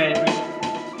 hey baby,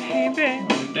 Hey, babe.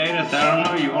 want to date us? I don't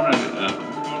know, you want a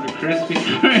Krispy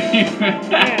Kreme?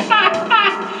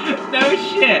 No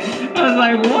shit. I was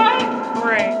like, what?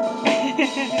 Right.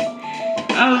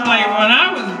 I was like, when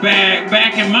I was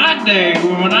back in my day,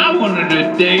 when I wanted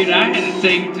a date, I had to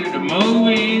take her to the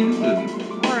movies and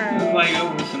Right. it was like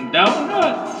over some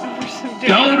donuts. For some Go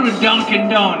donuts. to Dunkin'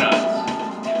 Donuts.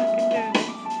 Dunkin'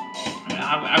 Donuts.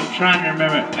 I'm trying to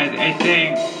remember. I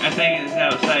think it's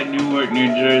outside Newark, New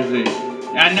Jersey.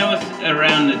 I know it's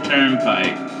around the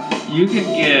turnpike. You can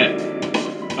get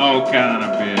all kind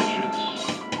of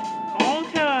bitches All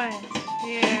kinds.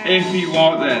 Yeah. if you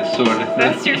want that sort of thing.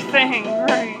 That's your thing,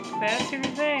 right? That's your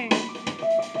thing.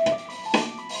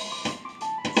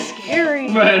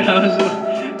 Scary. But I was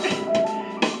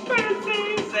but the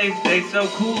thing is, they so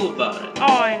cool about it. Oh,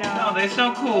 I know. No, they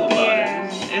so cool about Yeah.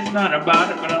 it. It's not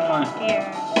about it, but I'm like,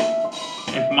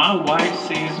 Yeah. if my wife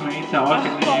sees me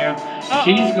talking to you, Uh-oh.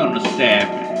 she's gonna stab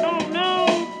me. Oh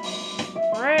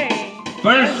no. Right.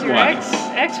 First That's your wife.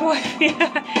 ex-wife.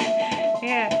 Yeah.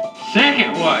 Yeah.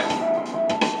 Second wife.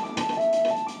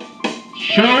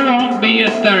 Sure won't be a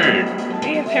third.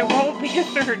 Yeah, there won't be a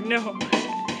third, no.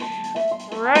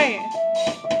 Right.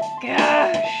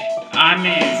 Gosh. I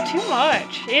mean, It's too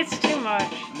much. It's too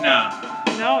much. no.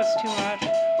 No, it's too much.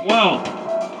 Well,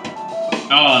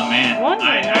 oh man, One's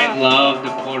I enough. love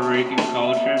the Puerto Rican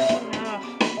culture, Enough.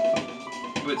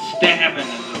 but stabbing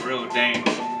is a real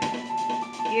danger.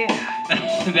 Yeah.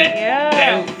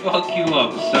 They'll fuck you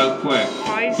up so quick.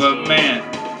 Feisty. But man,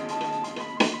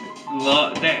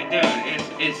 dude,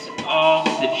 it's off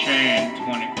the chain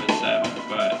 24/7.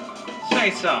 But say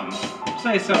something.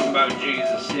 Say something about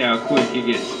Jesus. See how quick you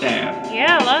get stabbed.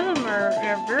 Yeah, a lot of them are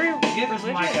very Get this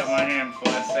mic religious. out my hand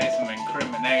before I say some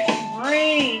incrimination.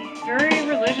 Right, very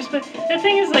religious. But the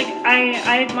thing is, like,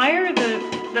 I admire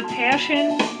the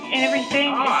passion and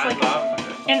everything. Oh, It's I like, love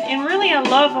it. and really, I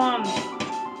love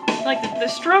like the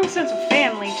strong sense of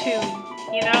family too.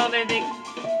 You know,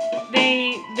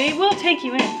 they will take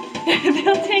you in.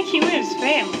 They'll take you in as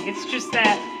family. It's just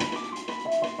that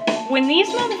when these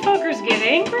motherfuckers get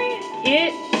angry,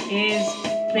 it is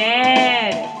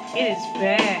bad. It is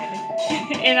bad.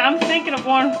 And I'm thinking of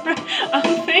one.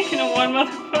 I'm thinking of one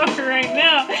motherfucker right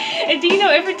now. And do you know,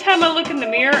 every time I look in the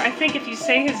mirror, I think if you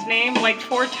say his name like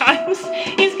 4 times,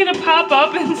 he's gonna pop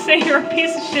up and say you're a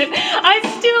piece of shit. I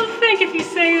still think if you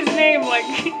say his name like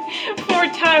 4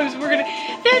 times, we're gonna.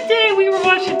 That day we were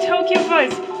watching Tokyo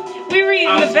Vice. We were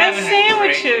eating the best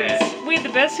sandwiches. We had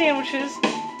the best sandwiches.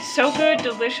 So good,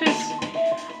 delicious.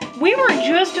 We were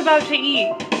just about to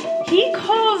eat. He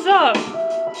calls up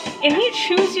and he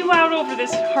chews you out over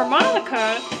this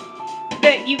harmonica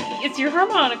that it's your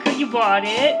harmonica, you bought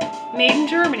it, made in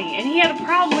Germany. And he had a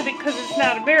problem with it because it's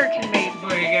not American made.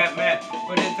 But you got mad.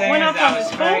 But the thing Went is, off I on was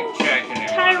his fact phone. checking it.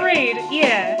 Tirade,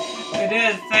 yeah.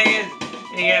 The thing is,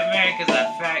 he got mad because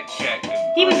I fact checked him.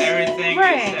 He was everything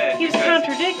right. he said. He was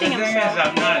contradicting himself. The thing himself. is,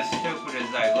 I'm not as stupid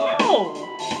as I look. No.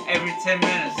 Every 10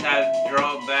 minutes, I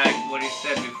draw back what he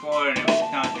said before, and it was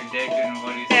contradicting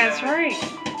what he said. That's right.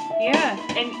 Yeah.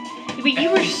 But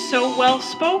you were so well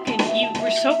spoken. You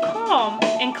were so calm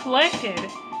and collected.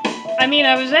 I mean,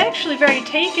 I was actually very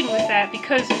taken with that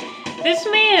because this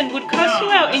man would cuss you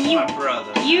out, and my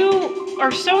brother. You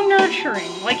are so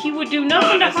nurturing. Like he would do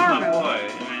nothing to harm him. That's my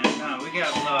boy, man. No, we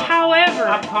got love. However,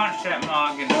 I punched that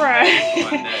mug in the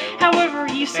face one day. However,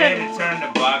 you said they had to turn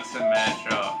the boxing match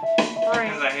off. Right.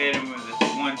 Because I hit him with a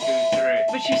 1, 2,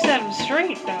 3. But you said him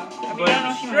straight, though. I mean, I don't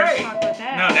know if you want to talk about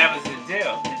that. No, that was the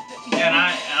deal. And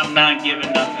I'm not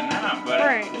giving nothing out, but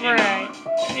you know,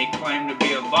 he claimed to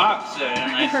be a boxer,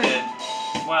 and I said,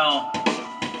 well,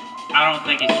 I don't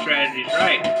think his strategy's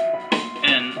right.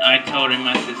 And I told him,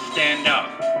 I said, stand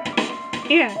up.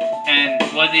 Yeah. And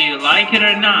whether you like it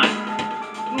or not,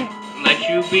 let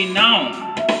you be known.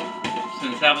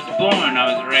 Since I was born,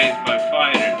 I was raised by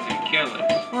fighters and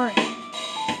killers. Right.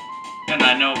 And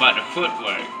I know about the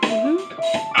footwork.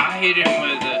 I hit him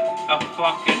with a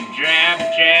fucking jab,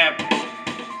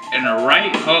 and a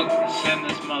right hook to send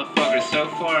this motherfucker so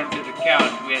far into the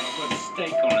couch we had to put a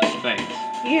stake on his face.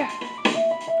 Yeah.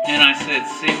 And I said,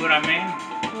 see what I mean?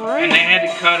 Right. And they had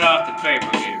to cut off the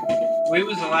pay-per-view. We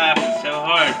was laughing so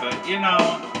hard, but you know,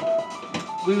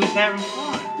 we was having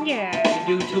fun. Yeah.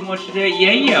 You do too much of that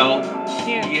yayo,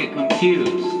 you get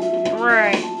confused.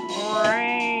 Right.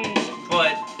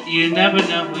 But you never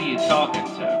know who you're talking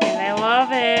to. And I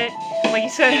love it. Like you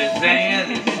said. And the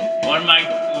thing is, one of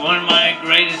my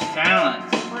greatest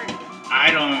talents,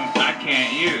 I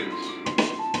can't use.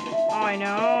 Oh, I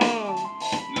know.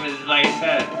 It was like I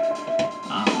said,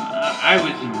 I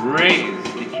was raised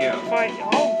to kill. Fight.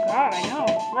 Oh God, I know.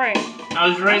 Right. I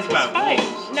was raised by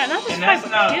wolves. No, not just and fight, that's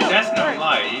but kill. That's no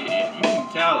lie. You can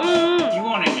tell. You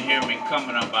won't even hear me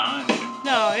coming up behind you.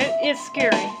 No, it's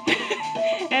scary.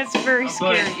 It's very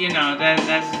scary. But you know that's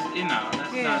not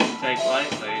to take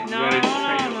lightly. You gotta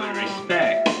treat it with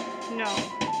respect. No.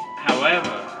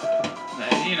 However,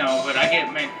 but I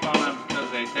get made fun of because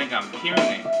they think I'm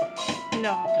puny.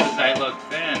 No. Because I look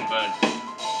thin, but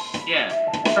yeah,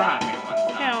 try me one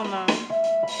time. Hell no.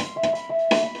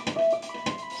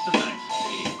 It's a nice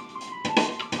feed.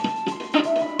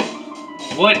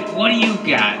 What do you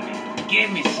got? Give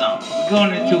me something. We're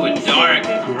going into a dark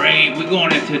gray. We're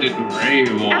going into the gray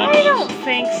waters. I don't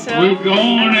think so. We're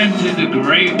going into the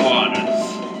gray waters.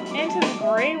 Into the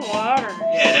gray waters.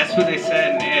 Yeah, that's what they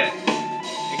said in it.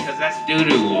 Because that's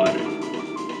doo-doo water.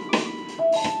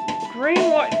 Gray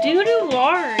water. Doo-doo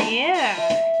water, yeah.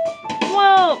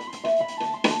 Well,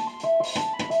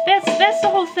 that's the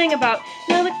whole thing about.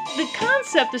 Now, the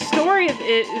concept, the story of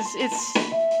it is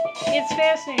it's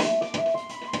fascinating.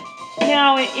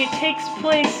 Now, it takes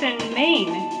place in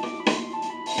Maine.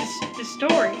 The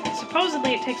story.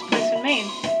 Supposedly it takes place in Maine.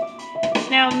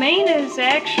 Now, Maine has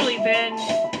actually been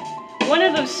one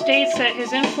of those states that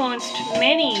has influenced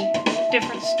many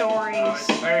different stories,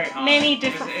 many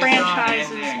different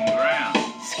franchises. It's on Indian ground.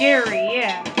 Scary,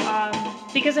 yeah.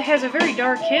 Because it has a very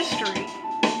dark history.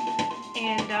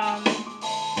 And,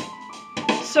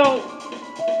 so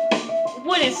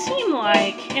what it seemed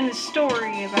like in the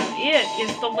story about it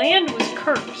is the land was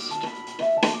cursed.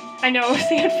 I know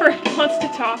Sanford wants to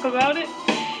talk about it.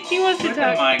 He wants to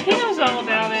talk. He knows all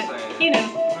about it. He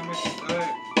knows. Let me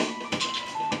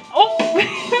Oh!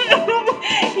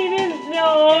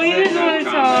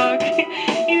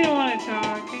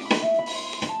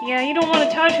 you don't want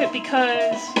to touch it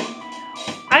because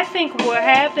I think what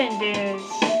happened is,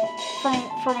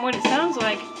 from what it sounds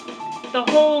like, the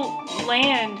whole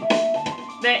land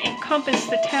that encompassed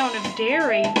the town of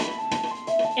Derry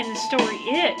in the story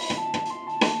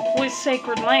It was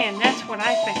sacred land. That's what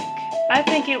I think. I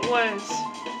think it was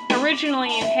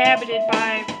originally inhabited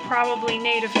by probably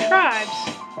native tribes.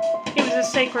 It was a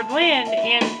sacred land,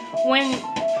 and when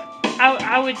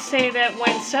I would say that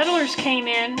when settlers came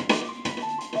in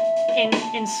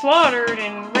and slaughtered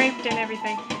and raped and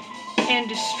everything and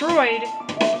destroyed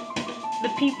the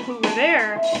people who were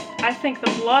there, I think the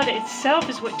blood itself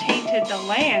is what tainted the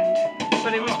land.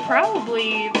 But it was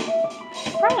probably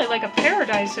like a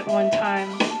paradise at one time.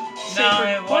 No,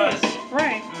 it was.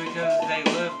 Right. Because they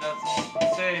lived, that's what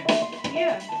they say.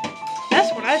 Yeah.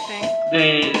 That's what I think.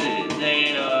 They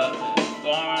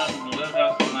farmed, lived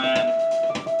off the land,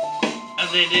 and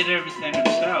they did everything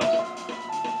themselves.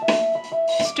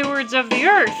 Stewards of the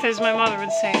earth, as my mother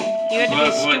would say. You had to be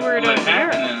a steward of the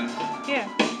earth. Is, yeah.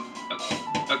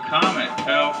 A comet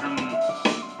fell from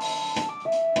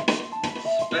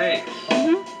space.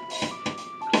 Mm-hmm.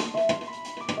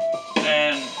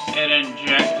 And it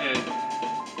injected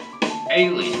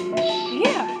aliens.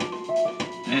 Yeah.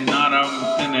 And not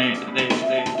and they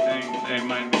think they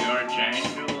might be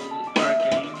archangels.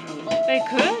 They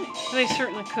could. They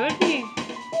certainly could be.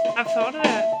 I've thought of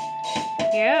that.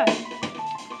 Yeah.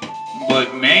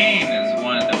 But Maine is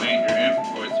one of the major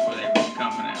imports where they was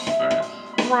coming in first.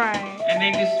 Right. And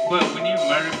they just, but when you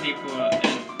murder people,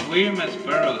 and William S.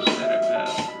 Burroughs said it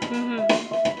best. Mm-hmm.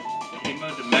 He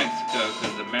moved to Mexico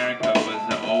because America was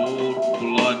the old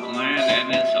blood land, and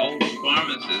this old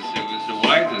pharmacist, who was the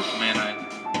wisest man I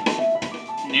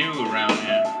knew around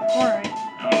here. Right.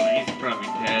 I don't know, he's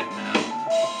probably dead now.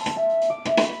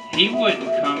 He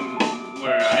wouldn't come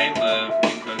where I live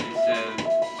because he said,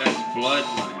 that's blood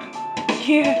land.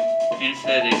 Yeah. And he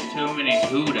said, there's too many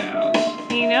hoot owls.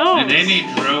 He knows. And then he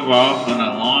drove off on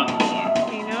a lawnmower.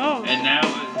 He knows. And that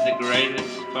was the greatest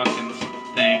fucking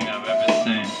thing I've ever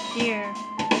seen. Yeah.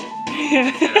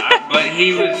 But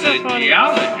he was so a funny.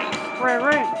 geologist.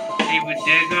 Right. He would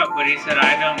dig up, but he said,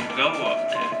 I don't go up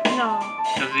there. No.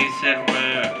 Because he said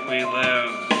where we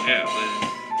live,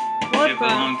 it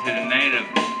belonged to the natives.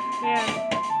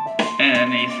 Yeah.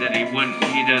 And he said he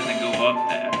doesn't go up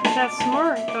there. That's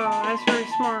smart, though. That's very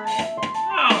smart.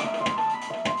 Oh.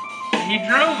 He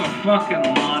drove a fucking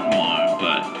lawnmower,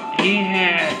 but he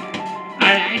had,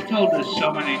 I told this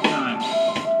so many times,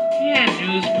 he had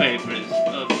newspapers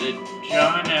of the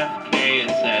John F. K.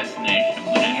 assassination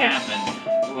when it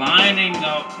happened, lining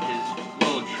up his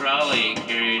little trolley he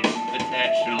carried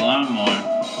attached to the lawnmower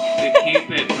to keep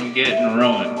it from getting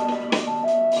ruined.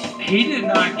 He did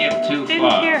not get too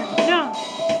far. Didn't care, no.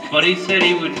 But he said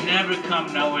he would never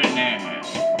come nowhere near her.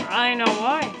 I know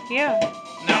why, yeah.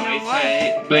 No, he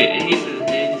said, but he's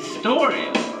a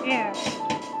historian. Yes.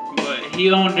 But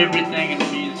he owned everything in the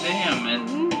museum,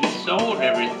 and he sold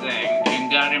everything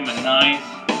and got him a nice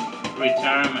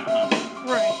retirement home.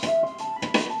 Right.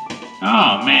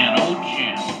 Oh man, old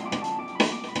Jim.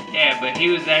 Yeah, but he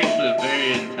was actually a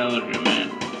very intelligent man.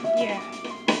 Yeah.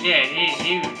 Yeah,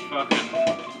 he was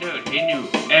fucking, dude, he knew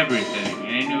everything.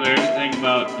 And he knew everything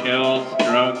about pills,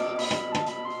 drugs.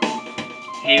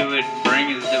 He would bring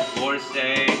his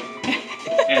divorcee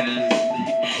and his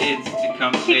kids to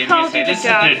come see him. He said, this is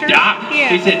their doctor. Yeah.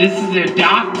 He said, this is their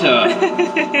doctor.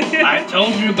 I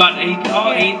told you about it. He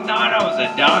thought I was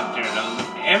a doctor.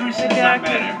 Ever since I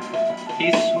met him,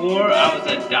 he swore I was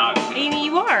a doctor. Amy,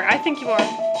 you are. I think you are.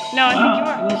 No, I think you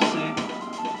are. We'll see.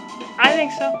 I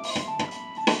think so.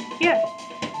 Yeah.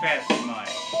 Pass the mic.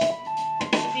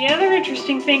 The other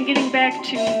interesting thing, getting back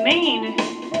to Maine,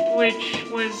 which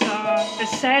was the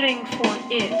setting for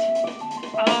It.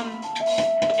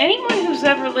 Anyone who's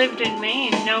ever lived in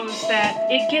Maine knows that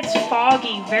it gets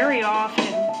foggy very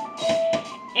often,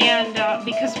 and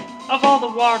because of all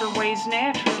the waterways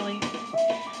naturally.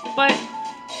 But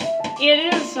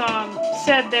it is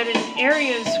said that in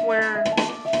areas where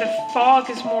the fog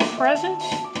is more present,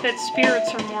 that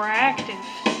spirits are more active.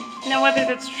 Now, whether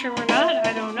that's true or not,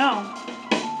 I don't know.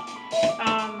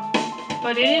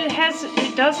 But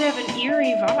it does have an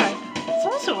eerie vibe. It's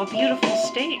also a beautiful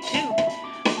state too.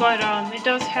 But it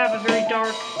does have a very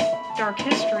dark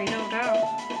history, no doubt.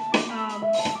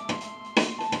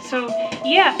 So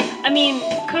yeah, I mean,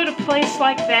 could a place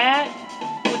like that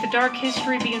with a dark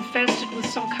history be infested with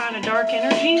some kind of dark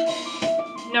energy?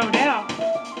 No doubt.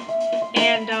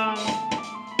 And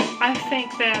I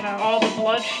think that all the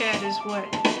bloodshed is what,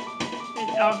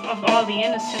 of all the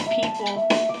innocent people,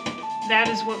 that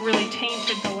is what really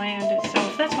tainted the land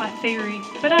itself. That's my theory,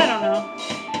 but I don't know.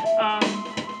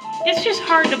 It's just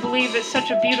hard to believe that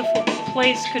such a beautiful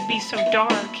place could be so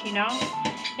dark, you know?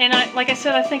 And like I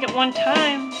said, I think at one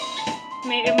time,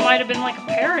 it might have been like a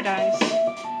paradise.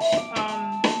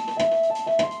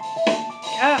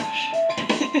 Gosh.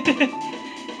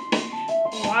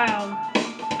 Wild.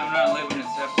 I'm not leaving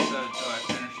this episode until I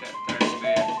finish that third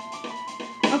bit.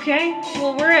 Okay,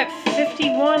 well we're at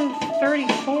 51:34.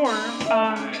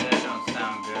 That don't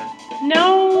sound good.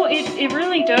 No, it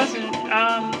really doesn't.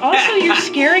 Also, you're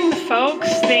scaring the folks.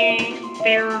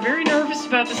 They're very nervous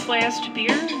about this last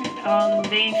beer.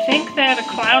 They think that a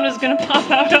clown is going to pop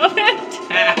out of it.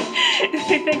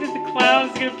 They think that the clown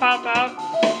is going to pop out.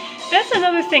 That's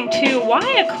another thing, too. Why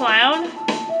a clown?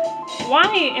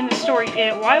 Why, in the story,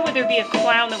 why would there be a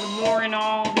clown that would lure in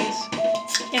all these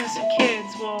innocent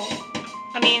kids? Well,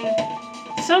 I mean,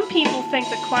 some people think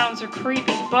that clowns are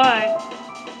creepy, but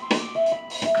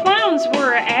clowns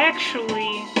were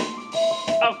actually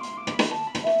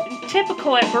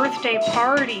typical at birthday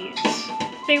parties.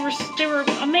 They were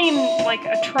a main like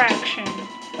attraction,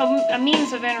 a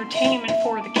means of entertainment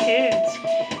for the kids.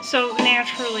 So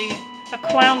naturally, a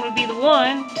clown would be the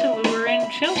one to lure in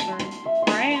children,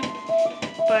 right?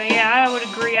 But yeah, I would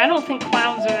agree. I don't think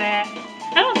clowns are that.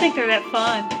 I don't think they're that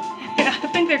fun. I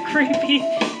think they're creepy.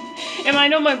 And I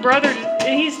know my brother,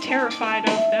 he's terrified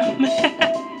of them.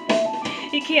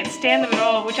 He can't stand them at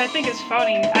all, which I think is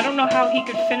funny. I don't know how he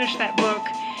could finish that book.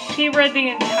 He read the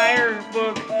entire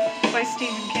book by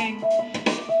Stephen King.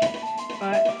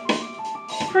 But,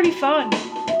 pretty fun.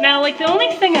 Now, like, the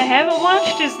only thing I haven't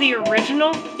watched is the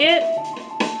original It.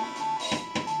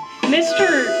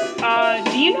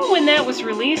 Do you know when that was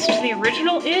released, the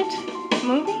original It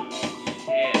movie?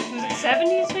 Yeah. Was it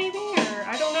 70s, maybe? Or,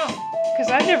 I don't know.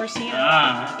 Because I've never seen it. I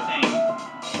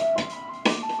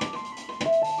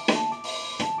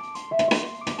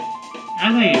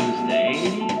think it was the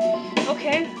 80s.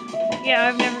 Okay. Yeah,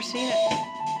 I've never seen it.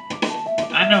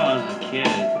 I know I was a kid.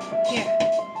 Yeah.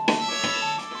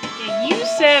 You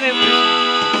said it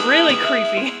was really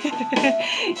creepy.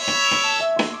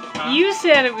 You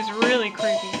said it was really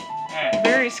creepy. Yeah.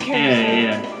 Very scary.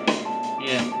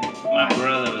 Yeah. My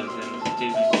brother was in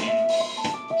Stephen King.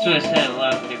 So I said a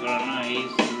lot of people don't know. He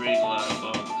used to read a lot of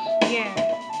books. Yeah.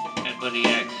 But he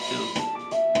acts stupid.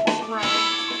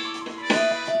 Right.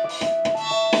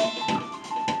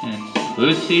 And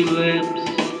pussy lips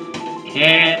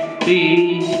can't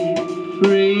be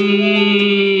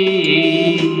free.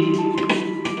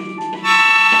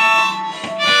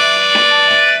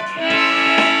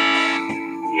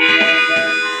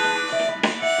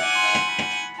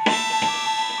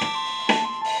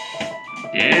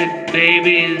 Dead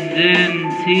babies in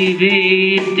TV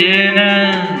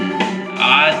dinners.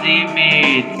 Ozzy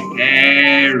meets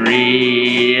Harry.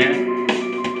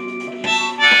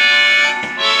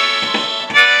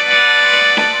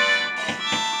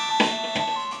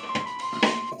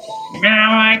 Now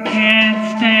I can't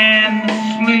stand to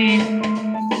sleep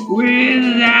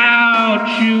without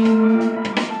you.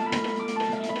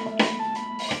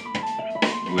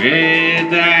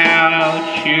 Without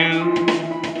you,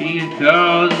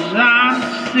 because I'm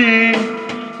sick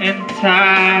and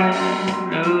tired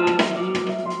of you.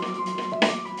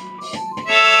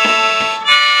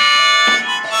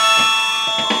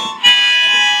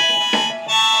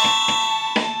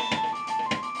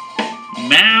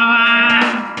 Now I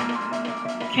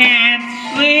can't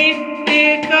sleep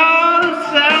because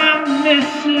I'm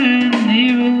missing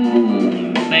you.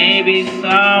 Maybe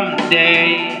someday,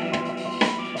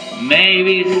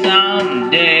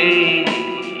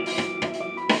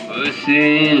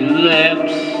 pussy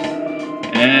lips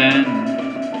and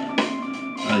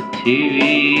a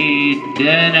TV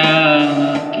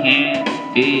dinner can't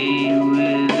be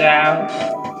without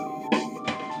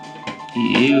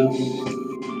you.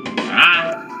 I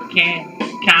can't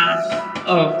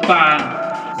find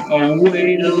a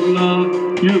way to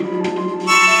love you.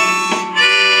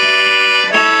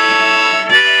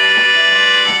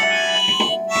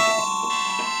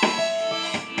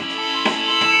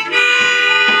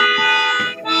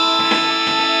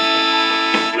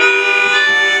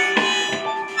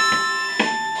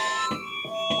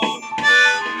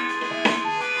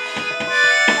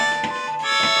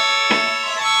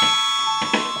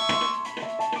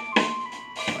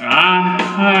 I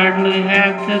hardly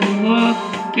have to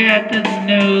look at the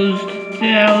news to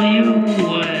tell you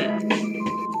what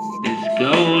is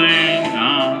going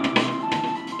on.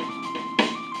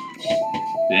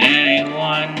 If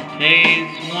anyone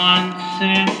pays 1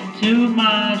 cent to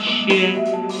my shit,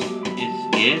 it's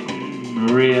getting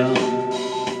real.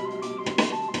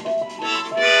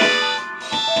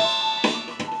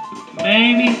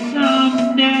 Maybe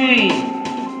someday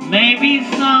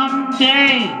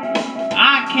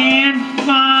can't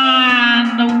find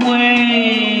the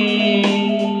way.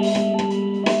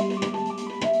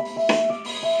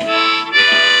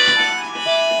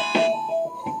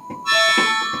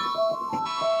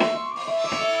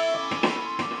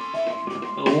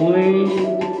 The way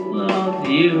of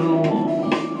you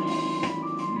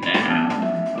now.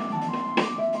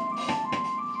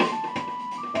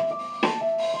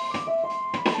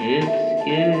 It's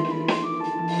getting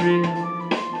real,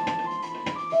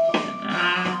 and I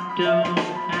don't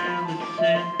have a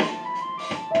cent.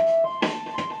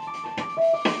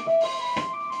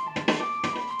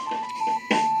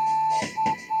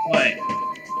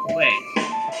 Wait,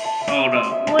 hold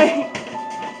up. Wait.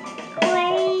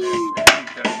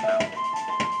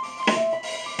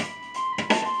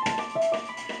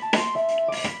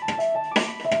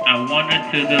 I wander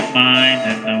to the mind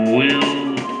and the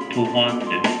will to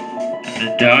wonder, and the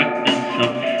darkness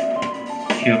of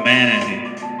humanity,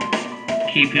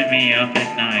 keeping me up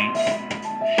at night.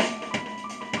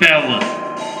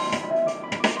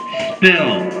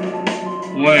 Spill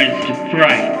words to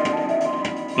fright,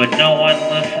 but no one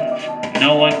listens,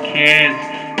 no one cares.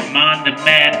 Mind the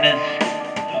madness,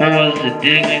 whores the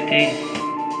dignity,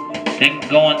 then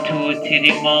going to a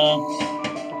titty mall,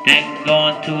 then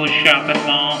going to a shopping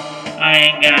mall. I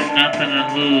ain't got nothing to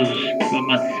lose but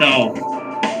my soul.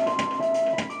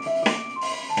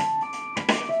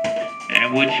 At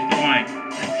which point,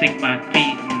 I sink my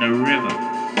feet in the river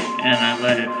and I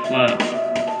let it flow.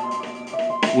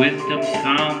 Wisdom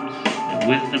comes and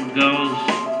wisdom goes.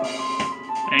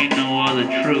 Ain't no other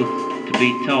truth to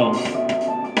be told.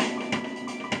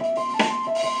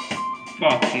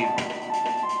 Fuck you.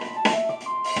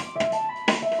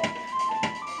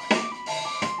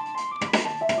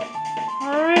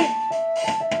 Alright.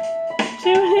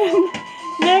 Tune in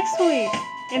next week.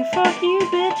 And fuck you,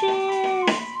 bitches.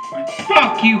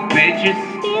 Fuck you, bitches.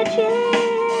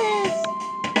 Bitches.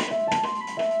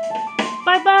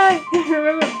 Bye-bye.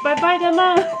 Remember, bye-bye,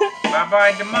 Dema.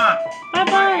 Bye-bye, Demont.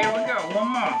 Bye-bye. Here we go, one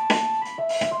more.